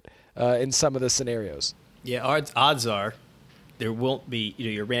to it in some of the scenarios. Yeah, odds are there won't be,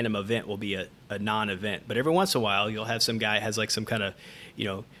 your random event will be a non-event. But every once in a while, you'll have some guy has like some kind of,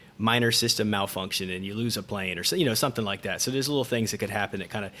 minor system malfunction and you lose a plane or something like that. So there's little things that could happen that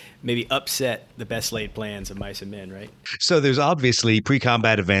kind of maybe upset the best laid plans of Mice and Men, right? So there's obviously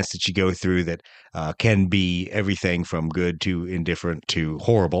pre-combat events that you go through that can be everything from good to indifferent to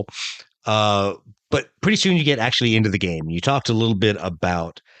horrible. But pretty soon you get actually into the game. You talked a little bit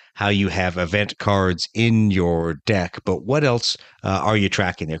about how you have event cards in your deck, but what else are you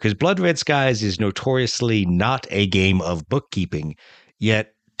tracking there? Because Blood Red Skies is notoriously not a game of bookkeeping,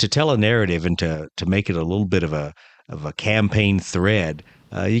 yet to tell a narrative and to make it a little bit of a campaign thread,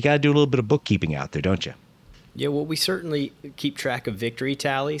 you got to do a little bit of bookkeeping out there, don't you? Yeah, well, we certainly keep track of victory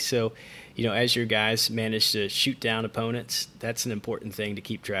tally. So, as your guys manage to shoot down opponents, that's an important thing to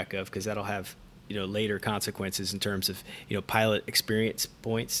keep track of because that'll have, later consequences in terms of, pilot experience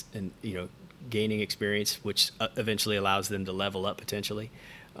points and, gaining experience, which eventually allows them to level up potentially.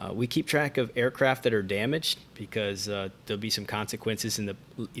 We keep track of aircraft that are damaged because there'll be some consequences in the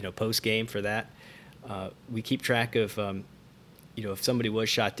post game for that. We keep track of if somebody was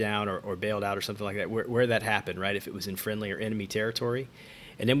shot down or bailed out or something like that, where that happened, right? If it was in friendly or enemy territory,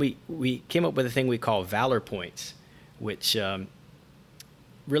 and then we came up with a thing we call Valor Points, which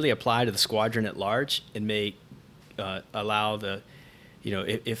really apply to the squadron at large and may allow the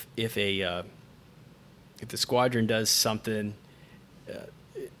if the squadron does something.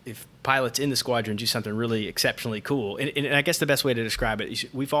 If pilots in the squadron do something really exceptionally cool, and I guess the best way to describe it is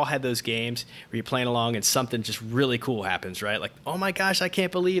we've all had those games where you're playing along and something just really cool happens, right? Like, oh my gosh, I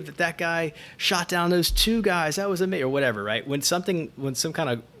can't believe that guy shot down those 2 guys. That was amazing, or whatever, right? When some kind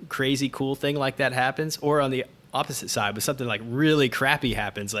of crazy cool thing like that happens, or on the opposite side, but something like really crappy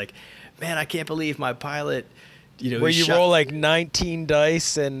happens, like, man, I can't believe my pilot, where you roll like 19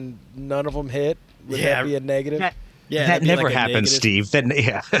 dice and none of them hit. Would that be a negative? Yeah, that never like happens, Steve. I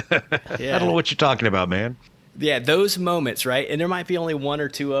don't know what you're talking about, man. Yeah, those moments, right? And there might be only 1 or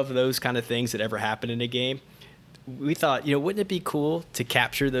 2 of those kind of things that ever happen in a game. We thought, wouldn't it be cool to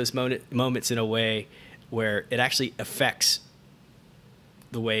capture those moments in a way where it actually affects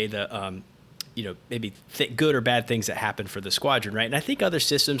the way the, maybe good or bad things that happen for the squadron, right? And I think other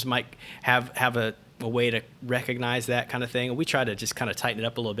systems might have a way to recognize that kind of thing. And we try to just kind of tighten it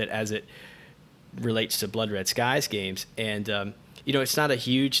up a little bit as it relates to Blood Red Skies games. And, it's not a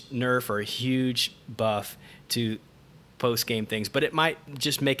huge nerf or a huge buff to post-game things, but it might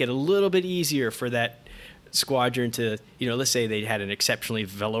just make it a little bit easier for that squadron to, let's say they had an exceptionally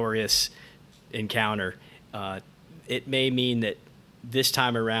valorous encounter. It may mean that this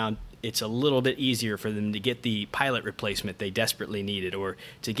time around it's a little bit easier for them to get the pilot replacement they desperately needed, or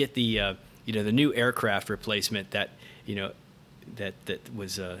to get the, the new aircraft replacement that, that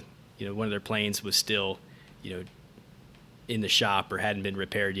was, one of their planes was still, in the shop or hadn't been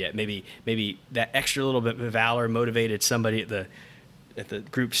repaired yet. Maybe that extra little bit of valor motivated somebody at the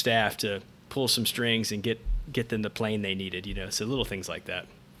group staff to pull some strings and get get them the plane they needed, so little things like that.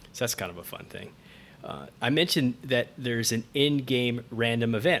 So that's kind of a fun thing. I mentioned that there's an in-game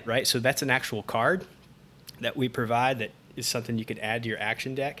random event, right? So that's an actual card that we provide that is something you can add to your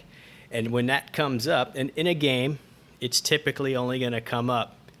action deck. And when that comes up, and in a game, it's typically only going to come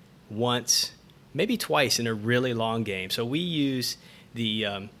up once, maybe twice in a really long game. So we use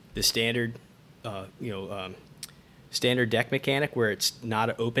the standard, standard deck mechanic where it's not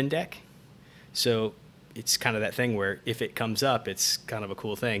an open deck. So it's kind of that thing where if it comes up, it's kind of a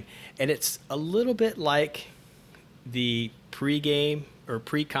cool thing. And it's a little bit like the pre-game or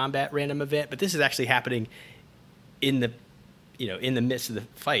pre-combat random event, but this is actually happening in the midst of the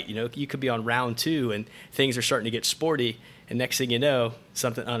fight. You could be on round 2 and things are starting to get sporty, and next thing you know,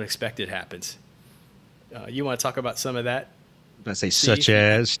 something unexpected happens. You want to talk about some of that? I say, such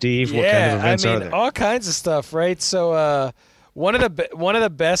as, Steve, what kind of events are there? All kinds of stuff, right? So one of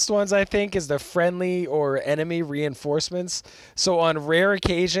the best ones, I think, is the friendly or enemy reinforcements. So on rare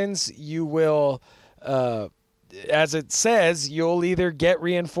occasions, you will, as it says, you'll either get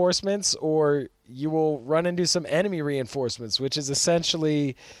reinforcements or you will run into some enemy reinforcements, which is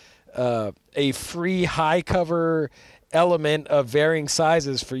essentially a free high cover element of varying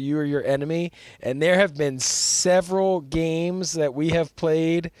sizes for you or your enemy. And there have been several games that we have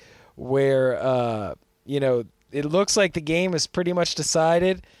played where, it looks like the game is pretty much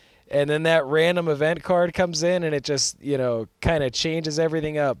decided, and then that random event card comes in and it just, kind of changes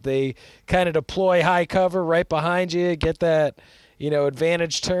everything up. They kind of deploy high cover right behind you, get that,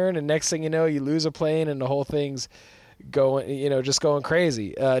 advantage turn, and next thing you know, you lose a plane and the whole thing's going, just going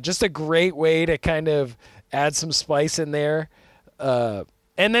crazy. Just a great way to kind of add some spice in there. And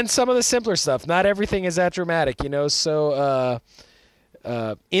then some of the simpler stuff. Not everything is that dramatic, so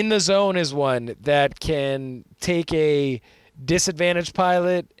In the Zone is one that can take a disadvantaged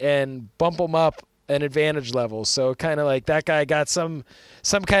pilot and bump them up an advantage level. So kind of like that guy got some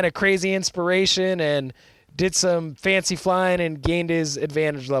kind of crazy inspiration and did some fancy flying and gained his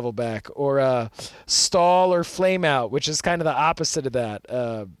advantage level back. Or Stall or Flame Out, which is kind of the opposite of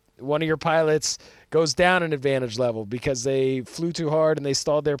that. One of your pilots goes down an advantage level because they flew too hard and they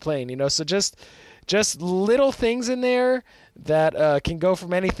stalled their plane. So just little things in there that can go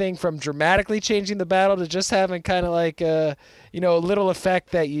from anything from dramatically changing the battle to just having kind of like a little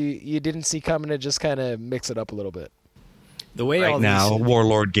effect that you didn't see coming to just kind of mix it up a little bit. The way right now,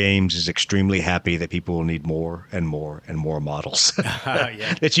 Warlord Games is extremely happy that people will need more and more and more models.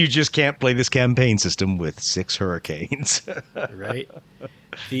 Yeah. That you just can't play this campaign system with 6 Hurricanes. Right.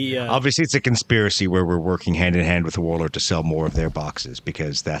 Obviously, it's a conspiracy where we're working hand in hand with Warlord to sell more of their boxes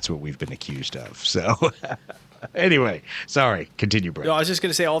because that's what we've been accused of. So, anyway, sorry. Continue, Brett. No, I was just going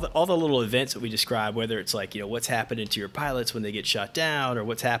to say all the little events that we describe, whether it's like what's happening to your pilots when they get shot down, or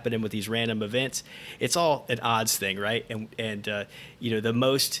what's happening with these random events. It's all an odds thing, right? And the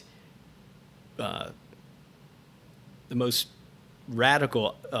most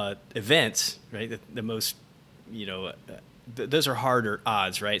radical events, right? The most those are harder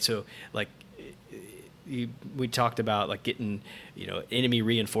odds, right? So like we talked about like getting enemy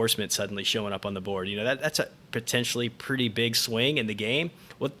reinforcement suddenly showing up on the board. That's a potentially pretty big swing in the game.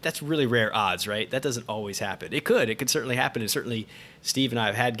 Well, that's really rare odds, right? That doesn't always happen. It could certainly happen, and certainly Steve and I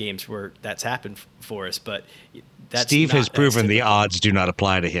have had games where that's happened for us. But Steve has proven the odds do not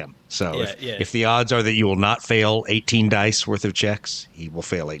apply to him. So if the odds are that you will not fail 18 dice worth of checks, he will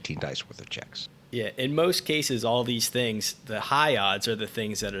fail 18 dice worth of checks. Yeah, in most cases, all these things, the high odds are the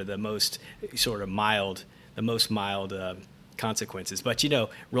things that are the most sort of mild, consequences. But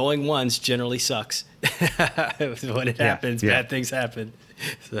rolling ones generally sucks. When it happens, bad things happen.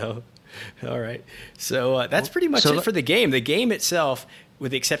 So, all right. So that's pretty much it for the game. The game itself,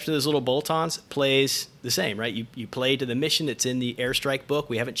 with the exception of those little bolt-ons, plays the same, right? You play to the mission that's in the Airstrike book.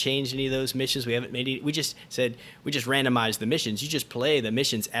 We haven't changed any of those missions. We haven't made any. We just randomized the missions. You just play the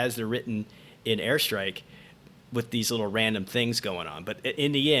missions as they're written in Airstrike with these little random things going on. But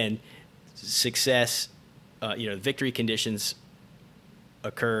in the end, success, victory conditions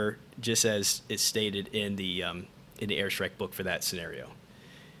occur just as is stated in the Airstrike book for that scenario.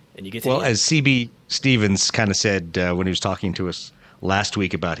 And you get to as CB Stevens kind of said when he was talking to us last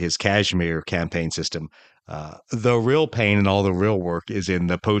week about his Kashmir campaign system, the real pain and all the real work is in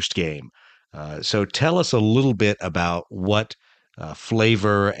the post game. So tell us a little bit about what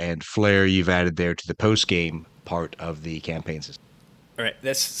flavor and flair you've added there to the post-game part of the campaign system. All right,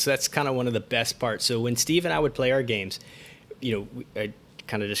 that's kind of one of the best parts. So when Steve and I would play our games, I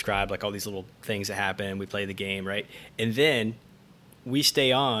kind of described like all these little things that happen. We play the game, right? And then we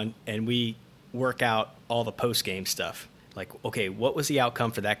stay on and we work out all the post-game stuff. Like, okay, what was the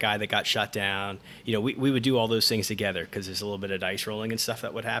outcome for that guy that got shot down? You know, we would do all those things together because there's a little bit of dice rolling and stuff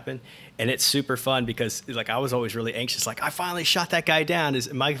that would happen. And it's super fun because, like, I was always really anxious. Like, I finally shot that guy down.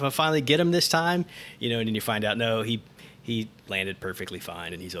 Am I going to finally get him this time? You know, and then you find out, no, he landed perfectly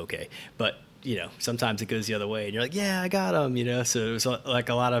fine and he's okay. But, you know, sometimes it goes the other way and you're like, yeah, I got him, you know. So it was like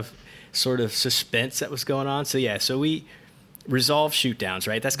a lot of sort of suspense that was going on. So, yeah, so we resolve shoot downs,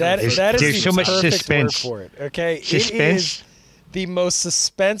 right? That's kind of that is There's the so much perfect suspense. word for it. Okay, Suspense? it is the most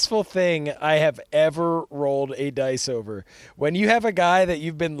suspenseful thing I have ever rolled a dice over. When you have a guy that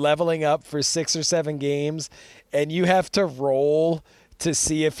you've been leveling up for 6 or 7 games, and you have to roll to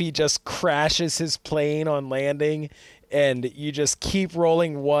see if he just crashes his plane on landing, and you just keep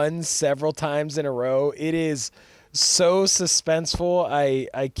rolling ones several times in a row, it is so suspenseful.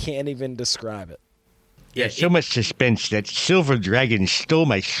 I can't even describe it. yeah, So much suspense that Silver Dragon stole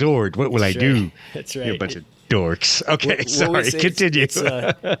my sword. What will I do? That's You right. bunch of dorks. Okay, What sorry. was it? Continue. It's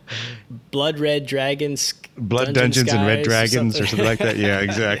Blood Red Dragons. Blood Dungeons and Red Skies Dragons or something like that. Yeah,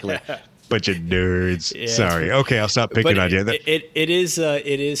 exactly. Bunch of nerds. Yeah. Sorry. Okay, I'll stop picking on you. It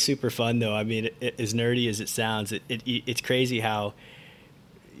is super fun though. I mean, as nerdy as it sounds, it's crazy how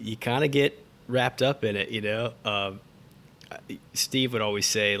you kind of get wrapped up in it. You know, Steve would always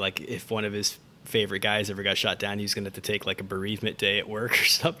say, like, if one of his favorite guys ever got shot down, he was going to have to take like a bereavement day at work or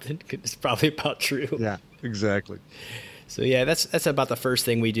something. It's probably about true. Yeah, exactly. So yeah, that's about the first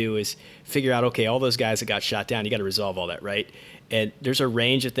thing we do is figure out, okay, all those guys that got shot down, you got to resolve all that, right? And there's a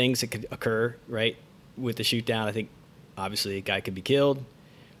range of things that could occur, right, with the shoot down. I think obviously a guy could be killed.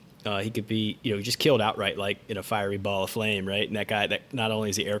 He could be, you know, just killed outright, like in a fiery ball of flame, right? And that guy, that not only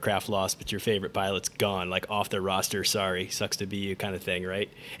is the aircraft lost, but your favorite pilot's gone, like off the roster. Sorry, sucks to be you, kind of thing, right?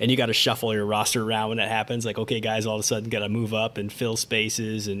 And you got to shuffle your roster around when that happens. Like, okay, guys, all of a sudden got to move up and fill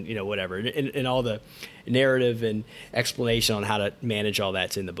spaces, and you know, whatever. And all the narrative and explanation on how to manage all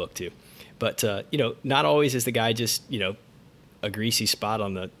that's in the book too. But you know, not always is the guy just, you know, a greasy spot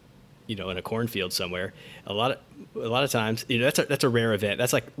on the, you know, in a cornfield somewhere. A lot of times, you know, that's a rare event.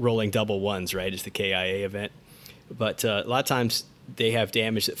 That's like rolling double ones, right? It's the KIA event. But a lot of times they have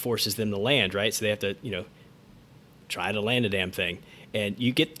damage that forces them to land, right? So they have to, you know, try to land a damn thing. And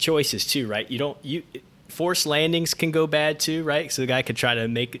you get choices too, right? Forced landings can go bad too, right? So the guy could try to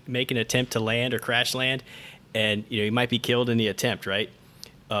make an attempt to land or crash land, and you know, he might be killed in the attempt, right?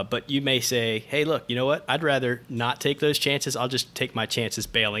 But you may say, hey, look, you know what? I'd rather not take those chances. I'll just take my chances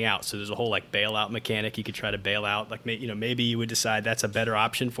bailing out. So there's a whole like bailout mechanic. You could try to bail out. Like, you know, maybe you would decide that's a better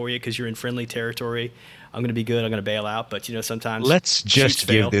option for you because you're in friendly territory. I'm going to be good. I'm going to bail out. But, you know, sometimes Let's just shoots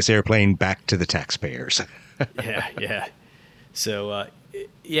give fail. this airplane back to the taxpayers. Yeah. So,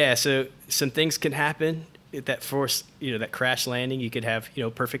 so some things can happen that force, you know, that crash landing. You could have, you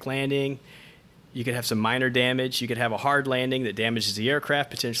know, perfect landing. You could have some minor damage. You could have a hard landing that damages the aircraft,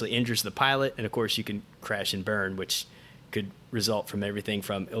 potentially injures the pilot. And, of course, you can crash and burn, which could result from everything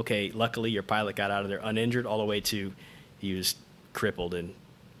from, okay, luckily your pilot got out of there uninjured, all the way to he was crippled and,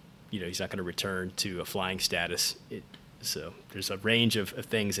 you know, he's not going to return to a flying status. So there's a range of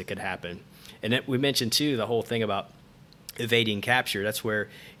things that could happen. And then we mentioned, too, the whole thing about evading capture. That's where,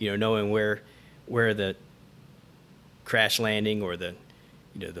 you know, knowing where the crash landing or the,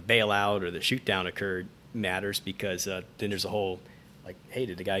 you know, the bailout or the shoot down occurred matters, because then there's a whole, like, hey,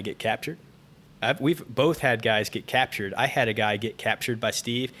 did the guy get captured? We've both had guys get captured. I had a guy get captured by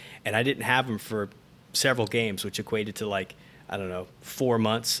Steve, and I didn't have him for several games, which equated to, like, I don't know, 4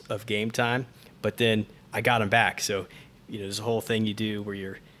 months of game time. But then I got him back. So, you know, there's a whole thing you do where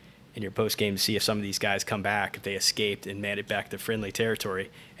you're in your post game to see if some of these guys come back, if they escaped and made it back to friendly territory.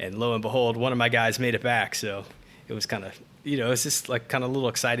 And lo and behold, one of my guys made it back. So it was kind of, you know, it's just like kind of little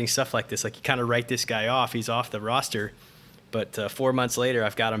exciting stuff like this. Like, you kind of write this guy off. He's off the roster. But 4 months later,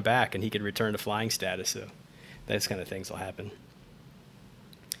 I've got him back, and he could return to flying status. So those kind of things will happen.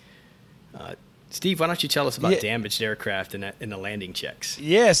 Steve, why don't you tell us about damaged aircraft and the landing checks?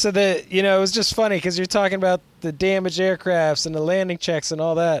 Yeah, so it was just funny because you're talking about the damaged aircrafts and the landing checks and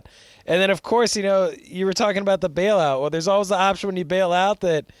all that. And then, of course, you know, you were talking about the bailout. Well, there's always the option when you bail out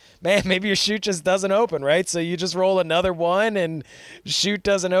that, man, maybe your chute just doesn't open, right? So you just roll another one and chute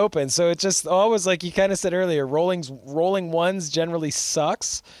doesn't open. So it's just always, like you kind of said earlier, rolling ones generally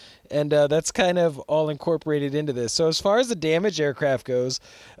sucks. And that's kind of all incorporated into this. So as far as the damaged aircraft goes,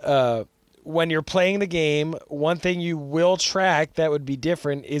 when you're playing the game, one thing you will track that would be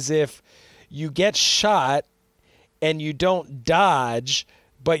different is if you get shot and you don't dodge,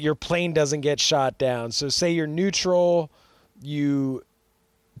 but your plane doesn't get shot down. So say you're neutral, you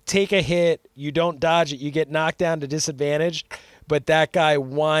take a hit, you don't dodge it, you get knocked down to disadvantage, but that guy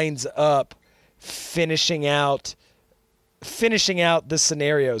winds up finishing out finishing out the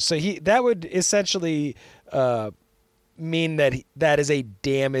scenarios. So that would essentially mean that is a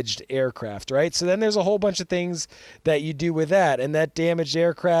damaged aircraft, right? So then there's a whole bunch of things that you do with that, and that damaged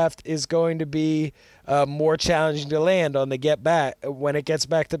aircraft is going to be more challenging to land on the get back when it gets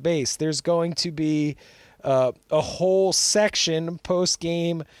back to base. There's going to be a whole section post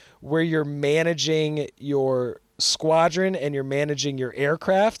game where you're managing your squadron and you're managing your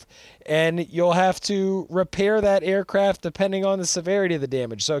aircraft, and you'll have to repair that aircraft depending on the severity of the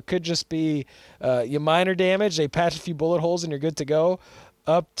damage. So it could just be your minor damage, they patch a few bullet holes and you're good to go,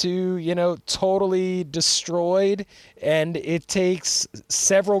 up to totally destroyed, and it takes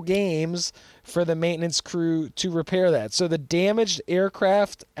several games for the maintenance crew to repair that. So the damaged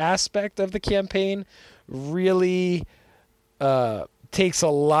aircraft aspect of the campaign really takes a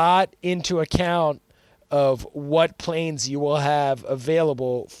lot into account of what planes you will have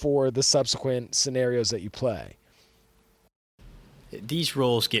available for the subsequent scenarios that you play. These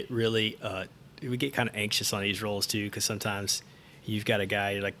roles get really, we get kind of anxious on these roles too, because sometimes you've got a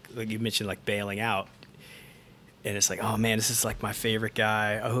guy like you mentioned, like bailing out, and it's like, oh man, this is like my favorite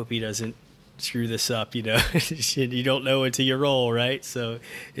guy. I hope he doesn't screw this up. You don't know until you roll, right? So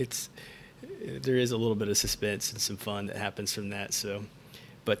there is a little bit of suspense and some fun that happens from that. So,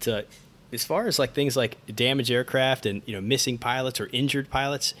 but as far as like things like damaged aircraft and missing pilots or injured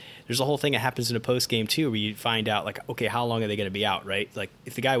pilots, there's a whole thing that happens in a post game too, where you find out like, okay, how long are they going to be out, right? Like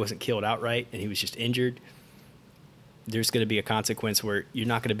if the guy wasn't killed outright and he was just injured, there's going to be a consequence where you're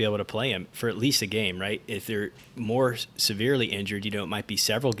not going to be able to play him for at least a game, right? If they're more severely injured, it might be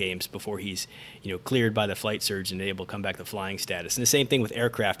several games before he's cleared by the flight surgeon and able to come back to flying status. And the same thing with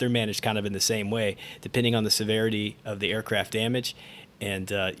aircraft, they're managed kind of in the same way, depending on the severity of the aircraft damage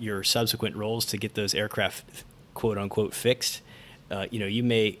and your subsequent roles to get those aircraft quote unquote fixed. You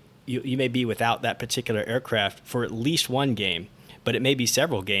may be without that particular aircraft for at least one game, but it may be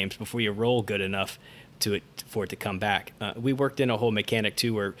several games before you roll good enough for it to come back. We worked in a whole mechanic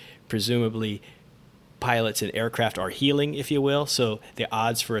too, where presumably pilots and aircraft are healing, if you will. So the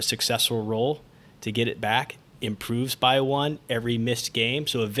odds for a successful roll to get it back improves by one every missed game.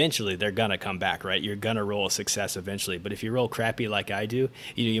 So eventually they're going to come back, right? You're going to roll a success eventually. But if you roll crappy like I do,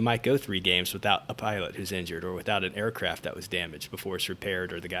 you might go 3 games without a pilot who's injured or without an aircraft that was damaged before it's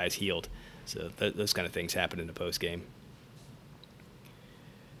repaired or the guy's healed. So those kind of things happen in the post game.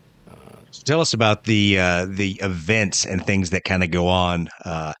 Tell us about the events and things that kind of go on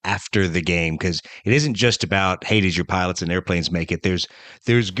after the game, because it isn't just about, hey, did your pilots and airplanes make it?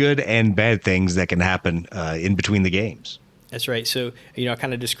 There's good and bad things that can happen in between the games. That's right. So I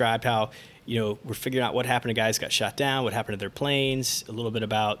kind of described how we're figuring out what happened to guys who got shot down, what happened to their planes, a little bit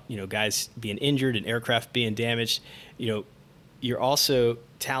about guys being injured and aircraft being damaged. You're also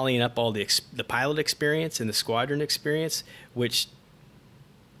tallying up all the pilot experience and the squadron experience, which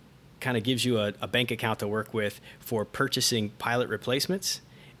kind of gives you a bank account to work with for purchasing pilot replacements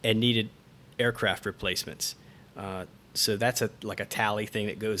and needed aircraft replacements. So that's a tally thing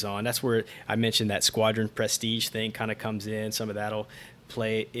that goes on. That's where I mentioned that squadron prestige thing kind of comes in. Some of that'll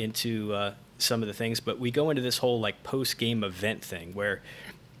play into some of the things, but we go into this whole post-game event thing where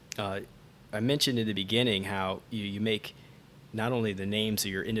I mentioned in the beginning how you make not only the names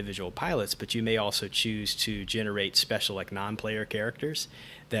of your individual pilots, but you may also choose to generate special non-player characters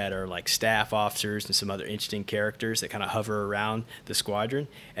that are like staff officers and some other interesting characters that kind of hover around the squadron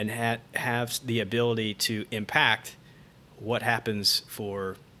and have the ability to impact what happens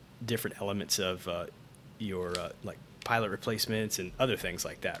for different elements of your pilot replacements and other things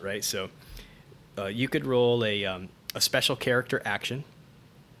like that, right? So you could roll a special character action,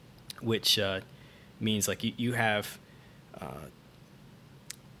 which means you have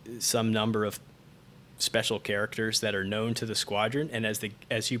some number of special characters that are known to the squadron, and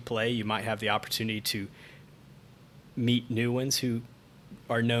as you play, you might have the opportunity to meet new ones who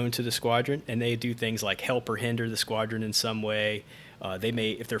are known to the squadron, and they do things like help or hinder the squadron in some way. They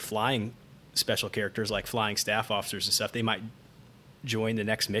may, if they're flying special characters like flying staff officers and stuff, they might join the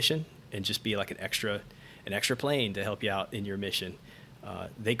next mission and just be like an extra plane to help you out in your mission.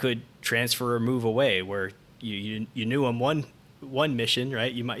 They could transfer or move away where you knew them one mission,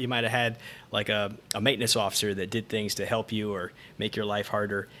 right? You might have had like a maintenance officer that did things to help you or make your life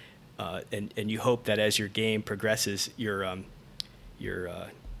harder, and you hope that as your game progresses, your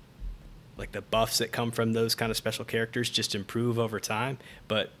the buffs that come from those kind of special characters just improve over time.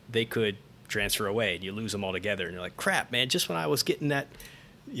 But they could transfer away and you lose them altogether, and you're like, crap, man! Just when I was getting that,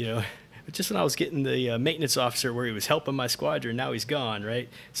 just when I was getting the maintenance officer where he was helping my squadron, now he's gone, right?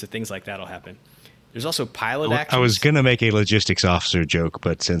 So things like that'll happen. There's also pilot I actions. was going to make a logistics officer joke,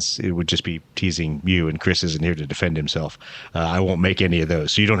 but since it would just be teasing you and Chris isn't here to defend himself, I won't make any of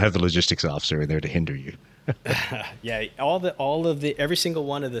those. So you don't have the logistics officer in there to hinder you. Yeah, every single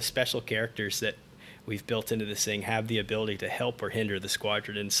one of the special characters that we've built into this thing have the ability to help or hinder the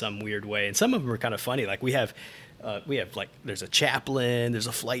squadron in some weird way, and some of them are kind of funny. Like we have like there's a chaplain, there's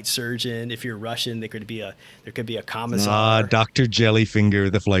a flight surgeon. If you're Russian, there could be a commissar. Dr.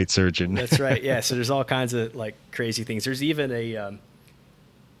 Jellyfinger, the flight surgeon. That's right. Yeah. So there's all kinds of like crazy things. There's even a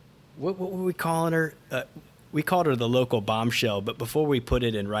what were we calling her? We called her the local bombshell, but before we put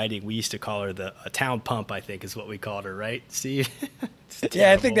it in writing, we used to call her a town pump, I think is what we called her, right, Steve?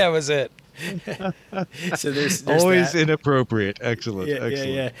 Yeah, I think that was it. So there's always that. Inappropriate. Excellent. Excellent.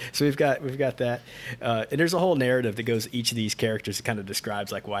 Yeah. So we've got that, and there's a whole narrative that goes each of these characters. It kind of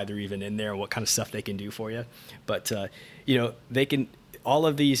describes like why they're even in there and what kind of stuff they can do for you. But they can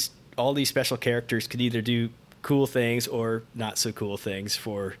all these special characters could either do cool things or not so cool things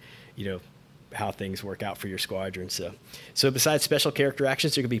for how things work out for your squadron. So besides special character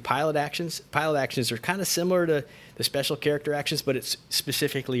actions, there could be pilot actions. Pilot actions are kind of similar to the special character actions, but it's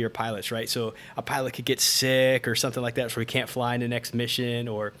specifically your pilots, right? So a pilot could get sick or something like that, so he can't fly in the next mission,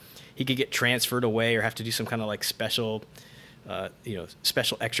 or he could get transferred away or have to do some kind of like special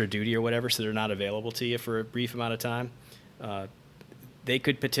extra duty or whatever, so they're not available to you for a brief amount of time. They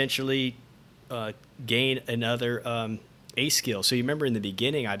could potentially gain another A skill. So you remember in the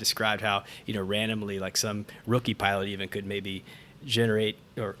beginning I described how randomly like some rookie pilot even could maybe generate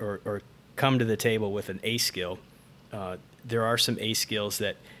or come to the table with an A skill. There are some A skills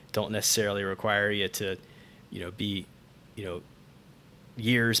that don't necessarily require you to be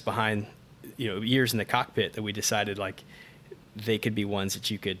years behind years in the cockpit, that we decided like they could be ones that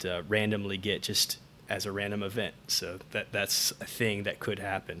you could randomly get just as a random event. So that's a thing that could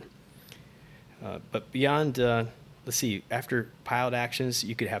happen. But beyond let's see, after pilot actions,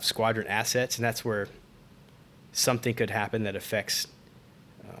 you could have squadron assets, and that's where something could happen that affects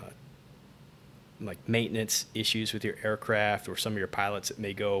like maintenance issues with your aircraft or some of your pilots that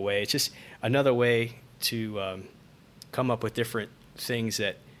may go away. It's just another way to come up with different things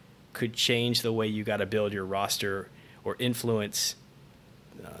that could change the way you got to build your roster or influence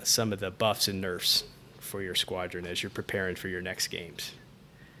some of the buffs and nerfs for your squadron as you're preparing for your next games.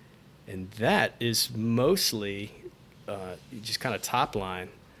 And that is mostly just kind of top line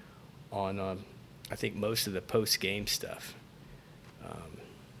on, I think, most of the post-game stuff.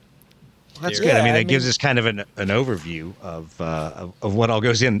 That's good. I mean, that gives us kind of an overview of what all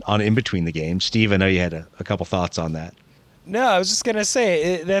goes in between the games. Steve, I know you had a couple thoughts on that. No, I was just gonna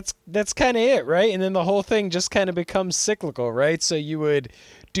say that's kind of it, right? And then the whole thing just kind of becomes cyclical, right? So you would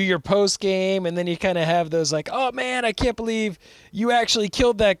do your post game, and then you kind of have those like, oh man, I can't believe you actually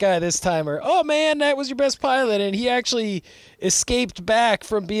killed that guy this time, or oh man, that was your best pilot, and he actually escaped back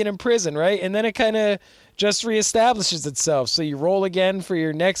from being in prison, right? And then it kind of just reestablishes itself. So you roll again for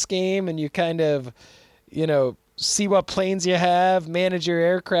your next game, and you kind of, see what planes you have, manage your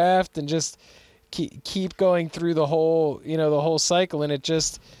aircraft, and just keep going through the whole, the whole cycle. And it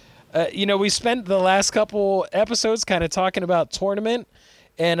just, we spent the last couple episodes kind of talking about tournament.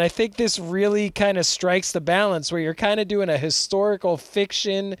 And I think this really kind of strikes the balance where you're kind of doing a historical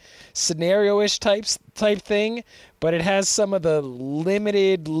fiction scenario-ish type thing, but it has some of the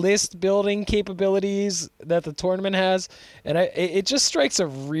limited list building capabilities that the tournament has. And it just strikes a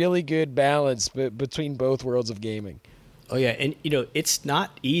really good balance between both worlds of gaming. Oh, yeah. And, it's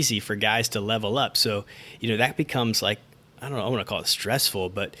not easy for guys to level up. So, that becomes like, I don't know, I want to call it stressful,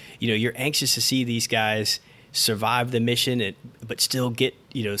 but, you're anxious to see these guys survive the mission, but still get,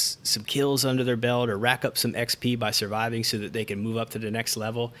 some kills under their belt or rack up some XP by surviving so that they can move up to the next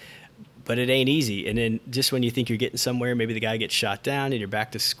level. But it ain't easy. And then just when you think you're getting somewhere, maybe the guy gets shot down and you're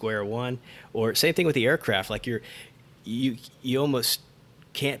back to square one. Or same thing with the aircraft. Like you almost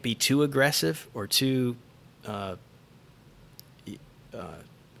can't be too aggressive or too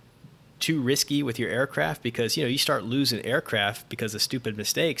risky with your aircraft, because you start losing aircraft because of stupid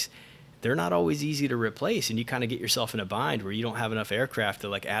mistakes. They're not always easy to replace, and you kind of get yourself in a bind where you don't have enough aircraft to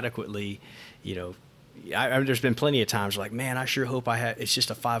like adequately, there's been plenty of times where like, man, I sure hope it's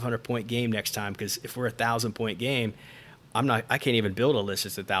just a 500-point game next time, because if we're a 1,000-point game, I can't even build a list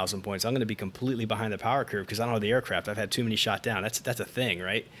that's 1,000 points. I'm going to be completely behind the power curve because I don't have the aircraft. I've had too many shot down. That's a thing,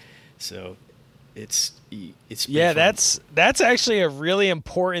 right? So it's yeah, fun. that's actually a really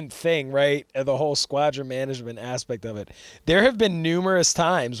important thing, right? The whole squadron management aspect of it. There have been numerous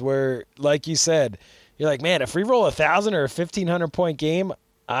times where, like you said, you're like, man, if we roll 1,000 or a 1,500 point game,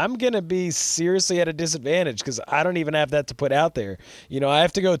 I'm going to be seriously at a disadvantage because I don't even have that to put out there. I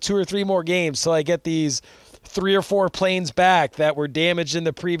have to go 2 or 3 more games till I get these 3 or 4 planes back that were damaged in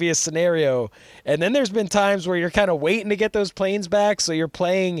the previous scenario. And then there's been times where you're kind of waiting to get those planes back, so you're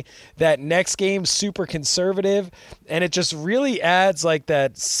playing that next game super conservative, and it just really adds like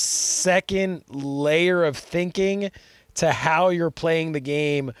that second layer of thinking to how you're playing the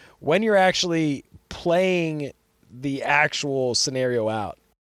game when you're actually playing the actual scenario out.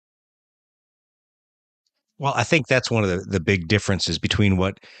 Well, I think that's one of the big differences between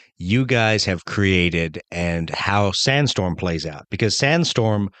what you guys have created and how Sandstorm plays out. Because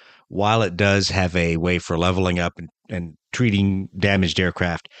Sandstorm, while it does have a way for leveling up and treating damaged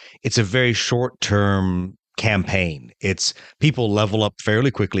aircraft, it's a very short-term campaign. It's people level up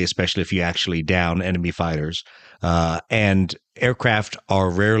fairly quickly, especially if you actually down enemy fighters. And aircraft are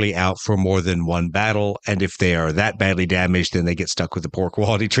rarely out for more than one battle. And if they are that badly damaged, then they get stuck with the poor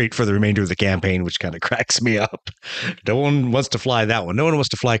quality trait for the remainder of the campaign, which kind of cracks me up. No one wants to fly that one. No one wants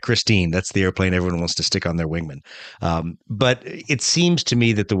to fly Christine. That's the airplane everyone wants to stick on their wingman. But it seems to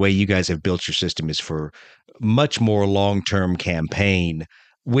me that the way you guys have built your system is for much more long-term campaign,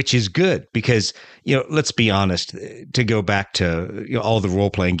 which is good because, let's be honest, to go back to all the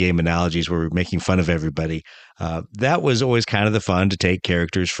role-playing game analogies where we're making fun of everybody, that was always kind of the fun to take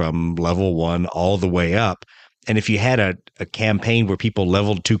characters from level 1 all the way up. And if you had a campaign where people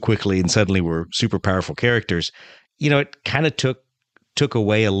leveled too quickly and suddenly were super powerful characters, it kind of took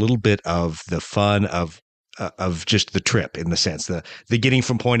away a little bit of the fun of just the trip, in the sense, the getting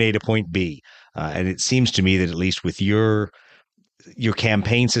from point A to point B. And it seems to me that at least with your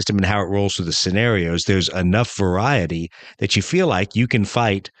campaign system and how it rolls through the scenarios, there's enough variety that you feel like you can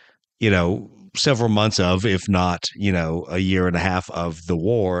fight, several months of, if not, a year and a half of the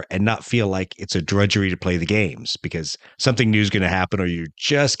war and not feel like it's a drudgery to play the games because something new is going to happen, or you're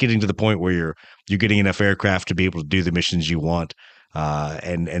just getting to the point where you're getting enough aircraft to be able to do the missions you want.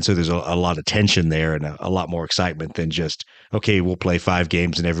 And so there's a lot of tension there and a lot more excitement than just, okay, we'll play 5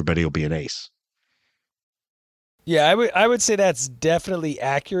 games and everybody will be an ace. Yeah, I would say that's definitely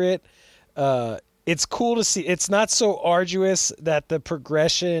accurate. It's cool to see. It's not so arduous that the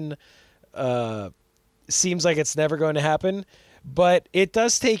progression seems like it's never going to happen, but it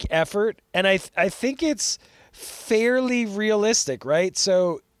does take effort, and I think it's fairly realistic, right?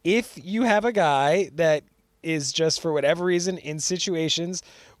 So if you have a guy that is just for whatever reason in situations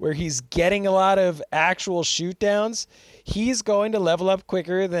where he's getting a lot of actual shoot downs, he's going to level up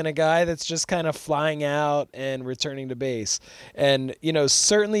quicker than a guy that's just kind of flying out and returning to base. And,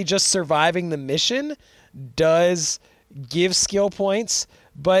 certainly just surviving the mission does give skill points,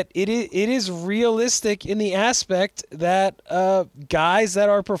 but it is realistic in the aspect that guys that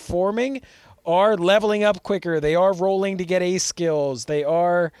are performing are leveling up quicker. They are rolling to get ace skills. They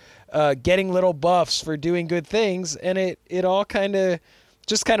are getting little buffs for doing good things, and it all kind of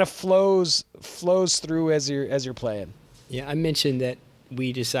flows through as you're playing. Yeah, I mentioned that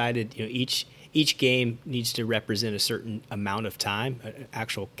we decided, each game needs to represent a certain amount of time,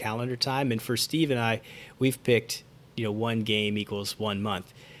 actual calendar time. And for Steve and I, we've picked, one game equals 1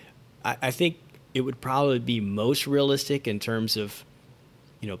 month. I think it would probably be most realistic in terms of,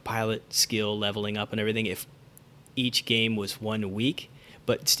 pilot skill leveling up and everything if each game was 1 week.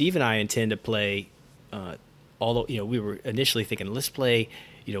 But Steve and I intend to play, although, we were initially thinking, let's play,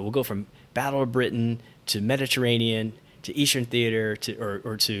 we'll go from Battle of Britain to Mediterranean to Eastern Theater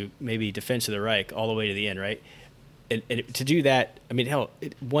or to maybe Defense of the Reich all the way to the end, right? And to do that, I mean, hell,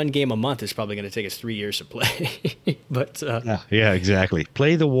 1 game a month is probably going to take us 3 years to play. But yeah, exactly.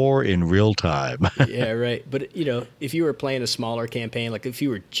 Play the war in real time. Yeah, right. But if you were playing a smaller campaign, like if you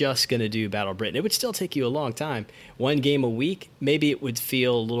were just going to do Battle of Britain, it would still take you a long time. 1 game a week, maybe it would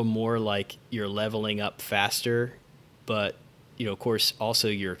feel a little more like you're leveling up faster. But of course, also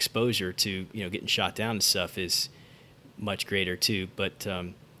your exposure to getting shot down and stuff is much greater too. But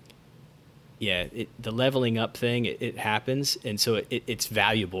yeah, the leveling up thing, it happens, and so it's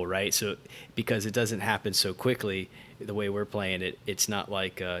valuable, right? So because it doesn't happen so quickly, the way we're playing it, it's not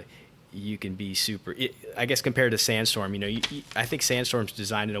like you can be super. I guess compared to Sandstorm, I think Sandstorm's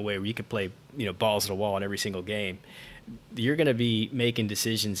designed in a way where you could play, balls to the wall in every single game. You're going to be making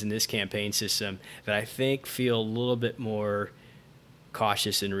decisions in this campaign system that I think feel a little bit more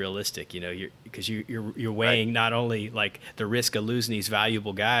cautious and realistic, because you're weighing not only like the risk of losing these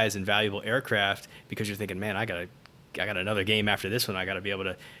valuable guys and valuable aircraft, because you're thinking, man, I got another game after this one I got to be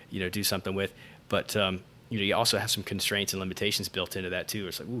able to do something with, but you also have some constraints and limitations built into that too.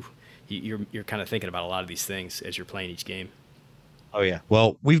 It's like, ooh, you're kind of thinking about a lot of these things as you're playing each game. Oh yeah.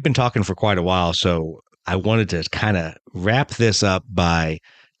 Well, we've been talking for quite a while, so I wanted to kind of wrap this up by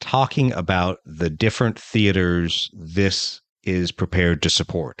talking about the different theaters this is prepared to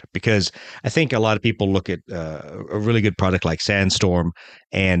support, because I think a lot of people look at a really good product like Sandstorm,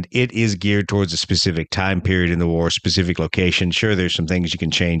 and it is geared towards a specific time period in the war, specific location. Sure, there's some things you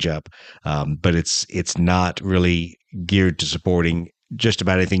can change up, but it's not really geared to supporting just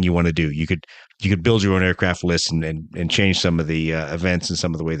about anything you want to do. You could build your own aircraft list and change some of the events and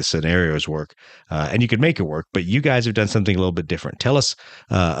some of the way the scenarios work, and you could make it work. But you guys have done something a little bit different. Tell us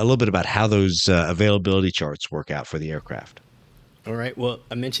a little bit about how those availability charts work out for the aircraft. All right. Well,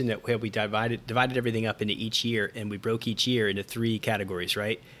 I mentioned that we divided everything up into each year, and we broke each year into 3 categories,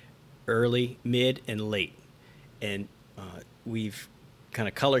 right? Early, mid, and late. And we've kind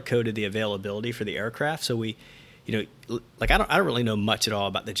of color coded the availability for the aircraft. So we, like I don't really know much at all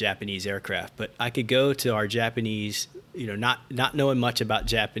about the Japanese aircraft, but I could go to our Japanese, not knowing much about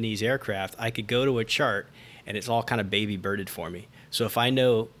Japanese aircraft, I could go to a chart and it's all kind of baby birded for me. So if I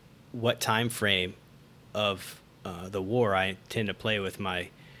know what time frame of the war I intend to play with my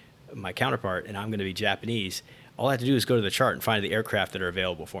counterpart, and I'm going to be Japanese, all I have to do is go to the chart and find the aircraft that are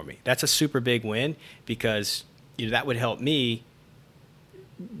available for me. That's a super big win, because that would help me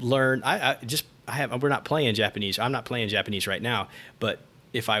learn. We're not playing Japanese. I'm not playing Japanese right now, but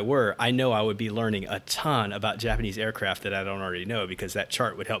if I were, I know I would be learning a ton about Japanese aircraft that I don't already know, because that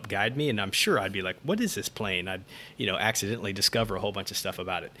chart would help guide me, and I'm sure I'd be like, what is this plane? I'd, accidentally discover a whole bunch of stuff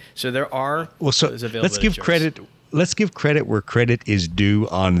about it. So there are those availability let's give charts. credit. Let's give credit where credit is due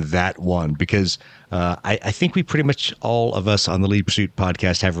on that one, because I think we pretty much, all of us on the Lead Pursuit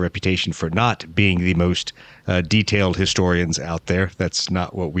podcast, have a reputation for not being the most detailed historians out there. That's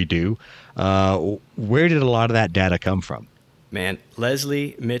not what we do. Where did a lot of that data come from? Man,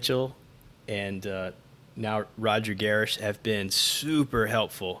 Leslie Mitchell and now Roger Garish have been super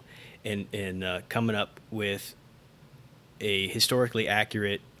helpful in coming up with a historically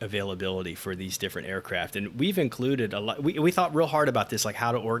accurate availability for these different aircraft. And we've included a lot. We thought real hard about this, like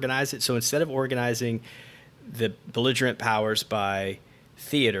how to organize it. So instead of organizing the belligerent powers by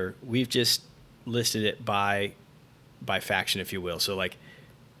theater, we've just listed it by faction, if you will. So like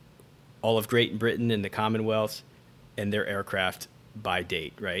all of Great Britain and the Commonwealth and their aircraft by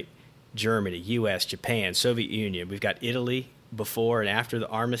date, right? Germany, U.S., Japan, Soviet Union. We've got Italy before and after the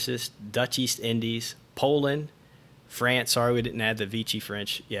armistice, Dutch East Indies, Poland, France. Sorry, we didn't add the Vichy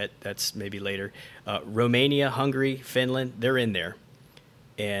French yet. That's maybe later. Romania, Hungary, Finland, they're in there.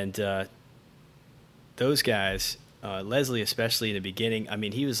 And those guys, Leslie especially in the beginning, I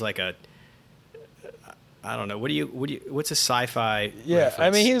mean, he was like I don't know. What's a sci-fi reference? I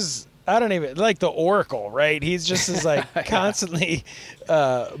mean, I don't even like the Oracle, right? He's just as like constantly.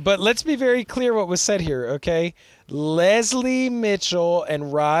 But let's be very clear what was said here, okay? Leslie Mitchell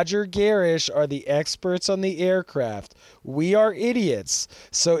and Roger Garish are the experts on the aircraft. We are idiots.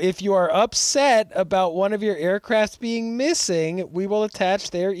 So if you are upset about one of your aircraft being missing, we will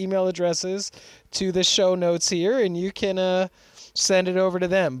attach their email addresses to the show notes here, and you can send it over to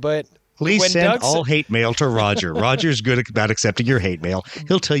them. But please send all hate mail to Roger. Roger's good about accepting your hate mail.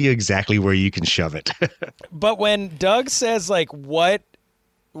 He'll tell you exactly where you can shove it. But when Doug says, like, what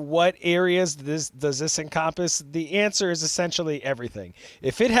areas does this encompass, the answer is essentially everything.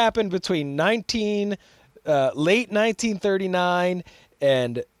 If it happened between late 1939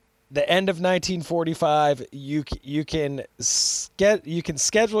 and the end of 1945, you can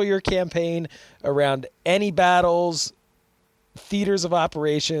schedule your campaign around any battles, theaters of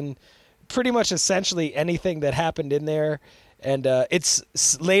operation, pretty much essentially anything that happened in there. And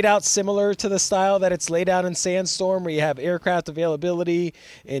it's laid out similar to the style that it's laid out in Sandstorm, where you have aircraft availability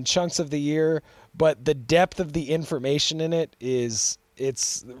in chunks of the year. But the depth of the information in it it's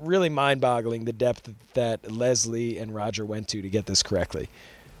really mind-boggling, the depth that Leslie and Roger went to get this correctly.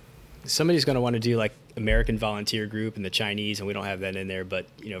 Somebody's going to want to do like American Volunteer Group and the Chinese, and we don't have that in there. But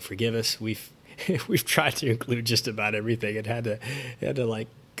forgive us, we've tried to include just about everything. It had to like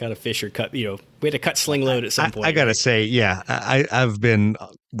kind of fish or cut, we had to cut sling load at some point. I gotta say, yeah, I've been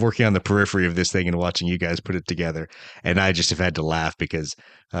working on the periphery of this thing and watching you guys put it together, and I just have had to laugh because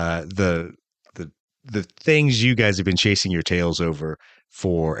the things you guys have been chasing your tails over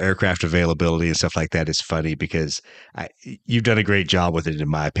for aircraft availability and stuff like that is funny, because you've done a great job with it, in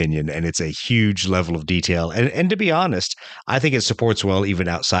my opinion, and it's a huge level of detail. And to be honest, I think it supports well even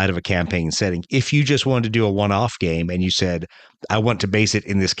outside of a campaign setting. If you just wanted to do a one-off game and you said, I want to base it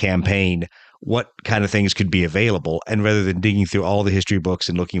in this campaign, what kind of things could be available. And rather than digging through all the history books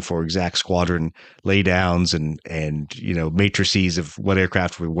and looking for exact squadron laydowns and matrices of what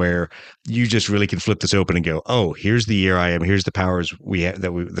aircraft were where, you just really can flip this open and go, oh, here's the year I am, here's the powers we have,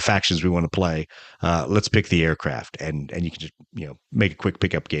 the factions we want to play. Let's pick the aircraft, and you can just make a quick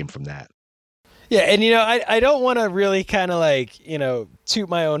pickup game from that. Yeah, and I don't want to really kind of like toot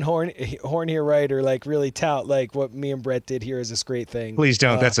my own horn here, right, or like really tout like what me and Brett did here is this great thing. Please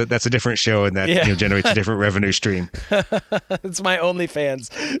don't. That's a different show, and that generates a different revenue stream. It's my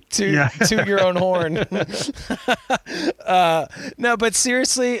OnlyFans. Toot your own horn. No, but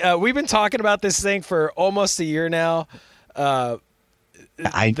seriously, we've been talking about this thing for almost a year now.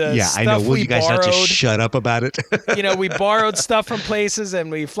 I know. Will you guys not just shut up about it? We borrowed stuff from places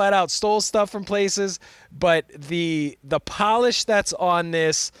and we flat out stole stuff from places. But the polish that's on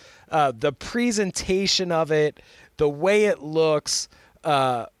this, the presentation of it, the way it looks.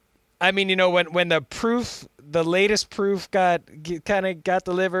 When the latest proof got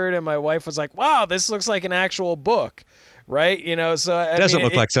delivered, and my wife was like, "Wow, this looks like an actual book." Right, so it doesn't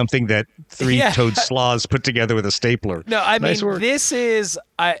look like something that three-toed sloths put together with a stapler. No, this is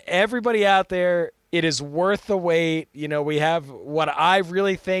everybody out there. It is worth the wait. We have what I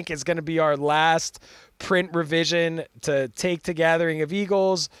really think is going to be our last print revision to take to Gathering of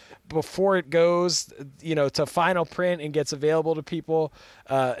Eagles before it goes, to final print and gets available to people.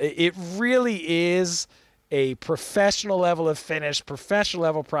 It really is a professional level of finish, professional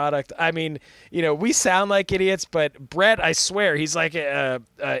level product. I mean, we sound like idiots, but Brett, I swear, he's like a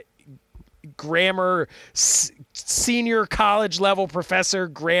grammar senior college level professor,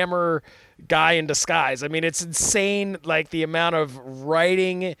 grammar guy in disguise. I mean, it's insane, like the amount of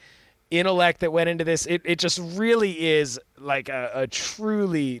writing intellect that went into this. It just really is like a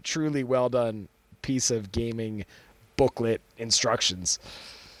truly, truly well done piece of gaming booklet instructions.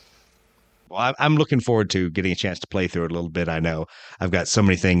 Well, I'm looking forward to getting a chance to play through it a little bit. I know I've got so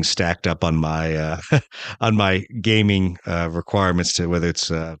many things stacked up on my on my gaming requirements, to whether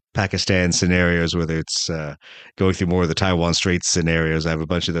it's Pakistan scenarios, whether it's going through more of the Taiwan Straits scenarios. I have a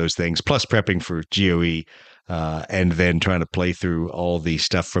bunch of those things, plus prepping for GOE, and then trying to play through all the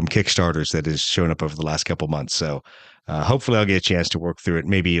stuff from Kickstarters that has shown up over the last couple months. So hopefully I'll get a chance to work through it.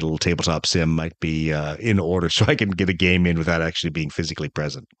 Maybe a little tabletop sim might be in order so I can get a game in without actually being physically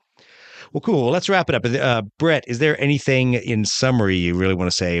present. Well, cool. Well, let's wrap it up. Brett, is there anything in summary you really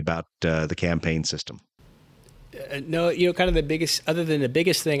want to say about the campaign system? No, kind of the biggest, other than the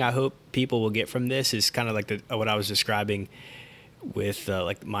biggest thing I hope people will get from this is kind of like what I was describing with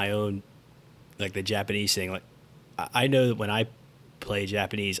like my own, like the Japanese thing. Like I know that when I play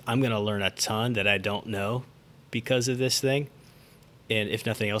Japanese, I'm going to learn a ton that I don't know because of this thing. And if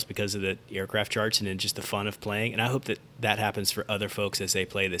nothing else, because of the aircraft charts and then just the fun of playing. And I hope that happens for other folks as they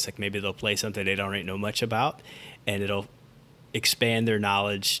play this. Like maybe they'll play something they don't really know much about, and it'll expand their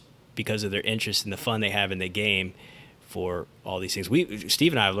knowledge because of their interest and the fun they have in the game for all these things.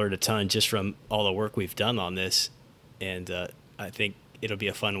 Steve and I have learned a ton just from all the work we've done on this. And I think it'll be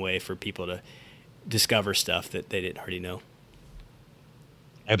a fun way for people to discover stuff that they didn't already know.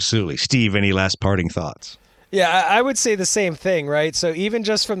 Absolutely. Steve, any last parting thoughts? Yeah, I would say the same thing, right? So even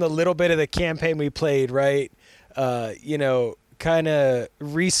just from the little bit of the campaign we played, right, kind of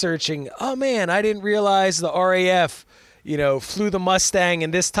researching, oh, man, I didn't realize the RAF, flew the Mustang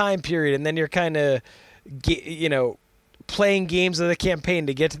in this time period. And then you're kind of, playing games of the campaign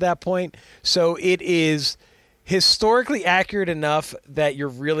to get to that point. So it is historically accurate enough that you're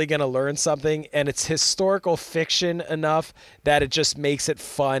really going to learn something, and it's historical fiction enough that it just makes it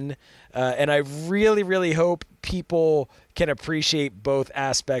fun. And I really, really hope people can appreciate both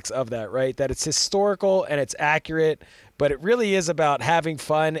aspects of that, right? That it's historical and it's accurate, but it really is about having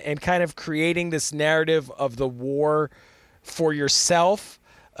fun and kind of creating this narrative of the war for yourself.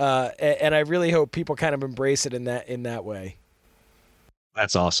 And I really hope people kind of embrace it in that way.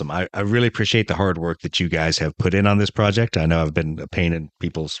 That's awesome. I really appreciate the hard work that you guys have put in on this project. I know I've been a pain in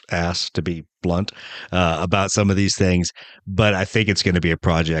people's ass, to be blunt, about some of these things, but I think it's going to be a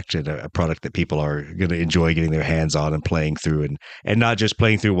project and a product that people are going to enjoy getting their hands on and playing through, and not just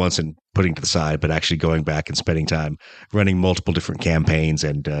playing through once and putting to the side, but actually going back and spending time running multiple different campaigns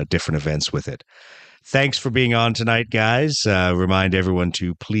and different events with it. Thanks for being on tonight, guys. Remind everyone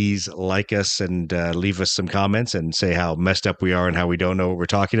to please like us and leave us some comments and say how messed up we are and how we don't know what we're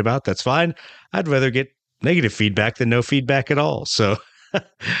talking about. That's fine. I'd rather get negative feedback than no feedback at all. So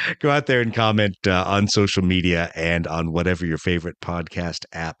go out there and comment on social media and on whatever your favorite podcast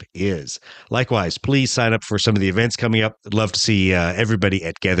app is. Likewise, please sign up for some of the events coming up. I'd love to see everybody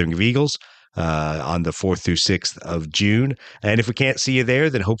at Gathering of Eagles. on the 4th through 6th of June. And if we can't see you there,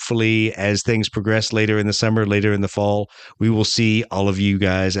 then hopefully as things progress later in the summer, later in the fall, we will see all of you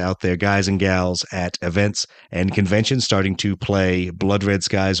guys out there, guys and gals, at events and conventions starting to play Blood Red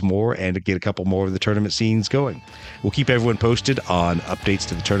Skies more and get a couple more of the tournament scenes going. We'll keep everyone posted on updates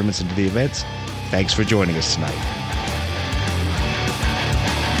to the tournaments and to the events. Thanks for joining us tonight.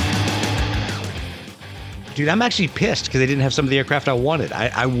 Dude, I'm actually pissed because they didn't have some of the aircraft I wanted.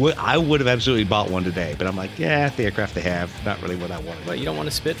 I would have absolutely bought one today, but I'm like, yeah, the aircraft they have, not really what I wanted. What, you don't want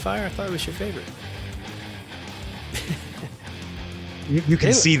a Spitfire? I thought it was your favorite. You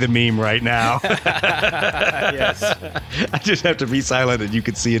can see the meme right now. Yes. I just have to be silent and you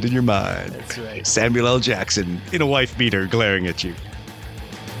can see it in your mind. That's right. Samuel L. Jackson in a wife beater glaring at you.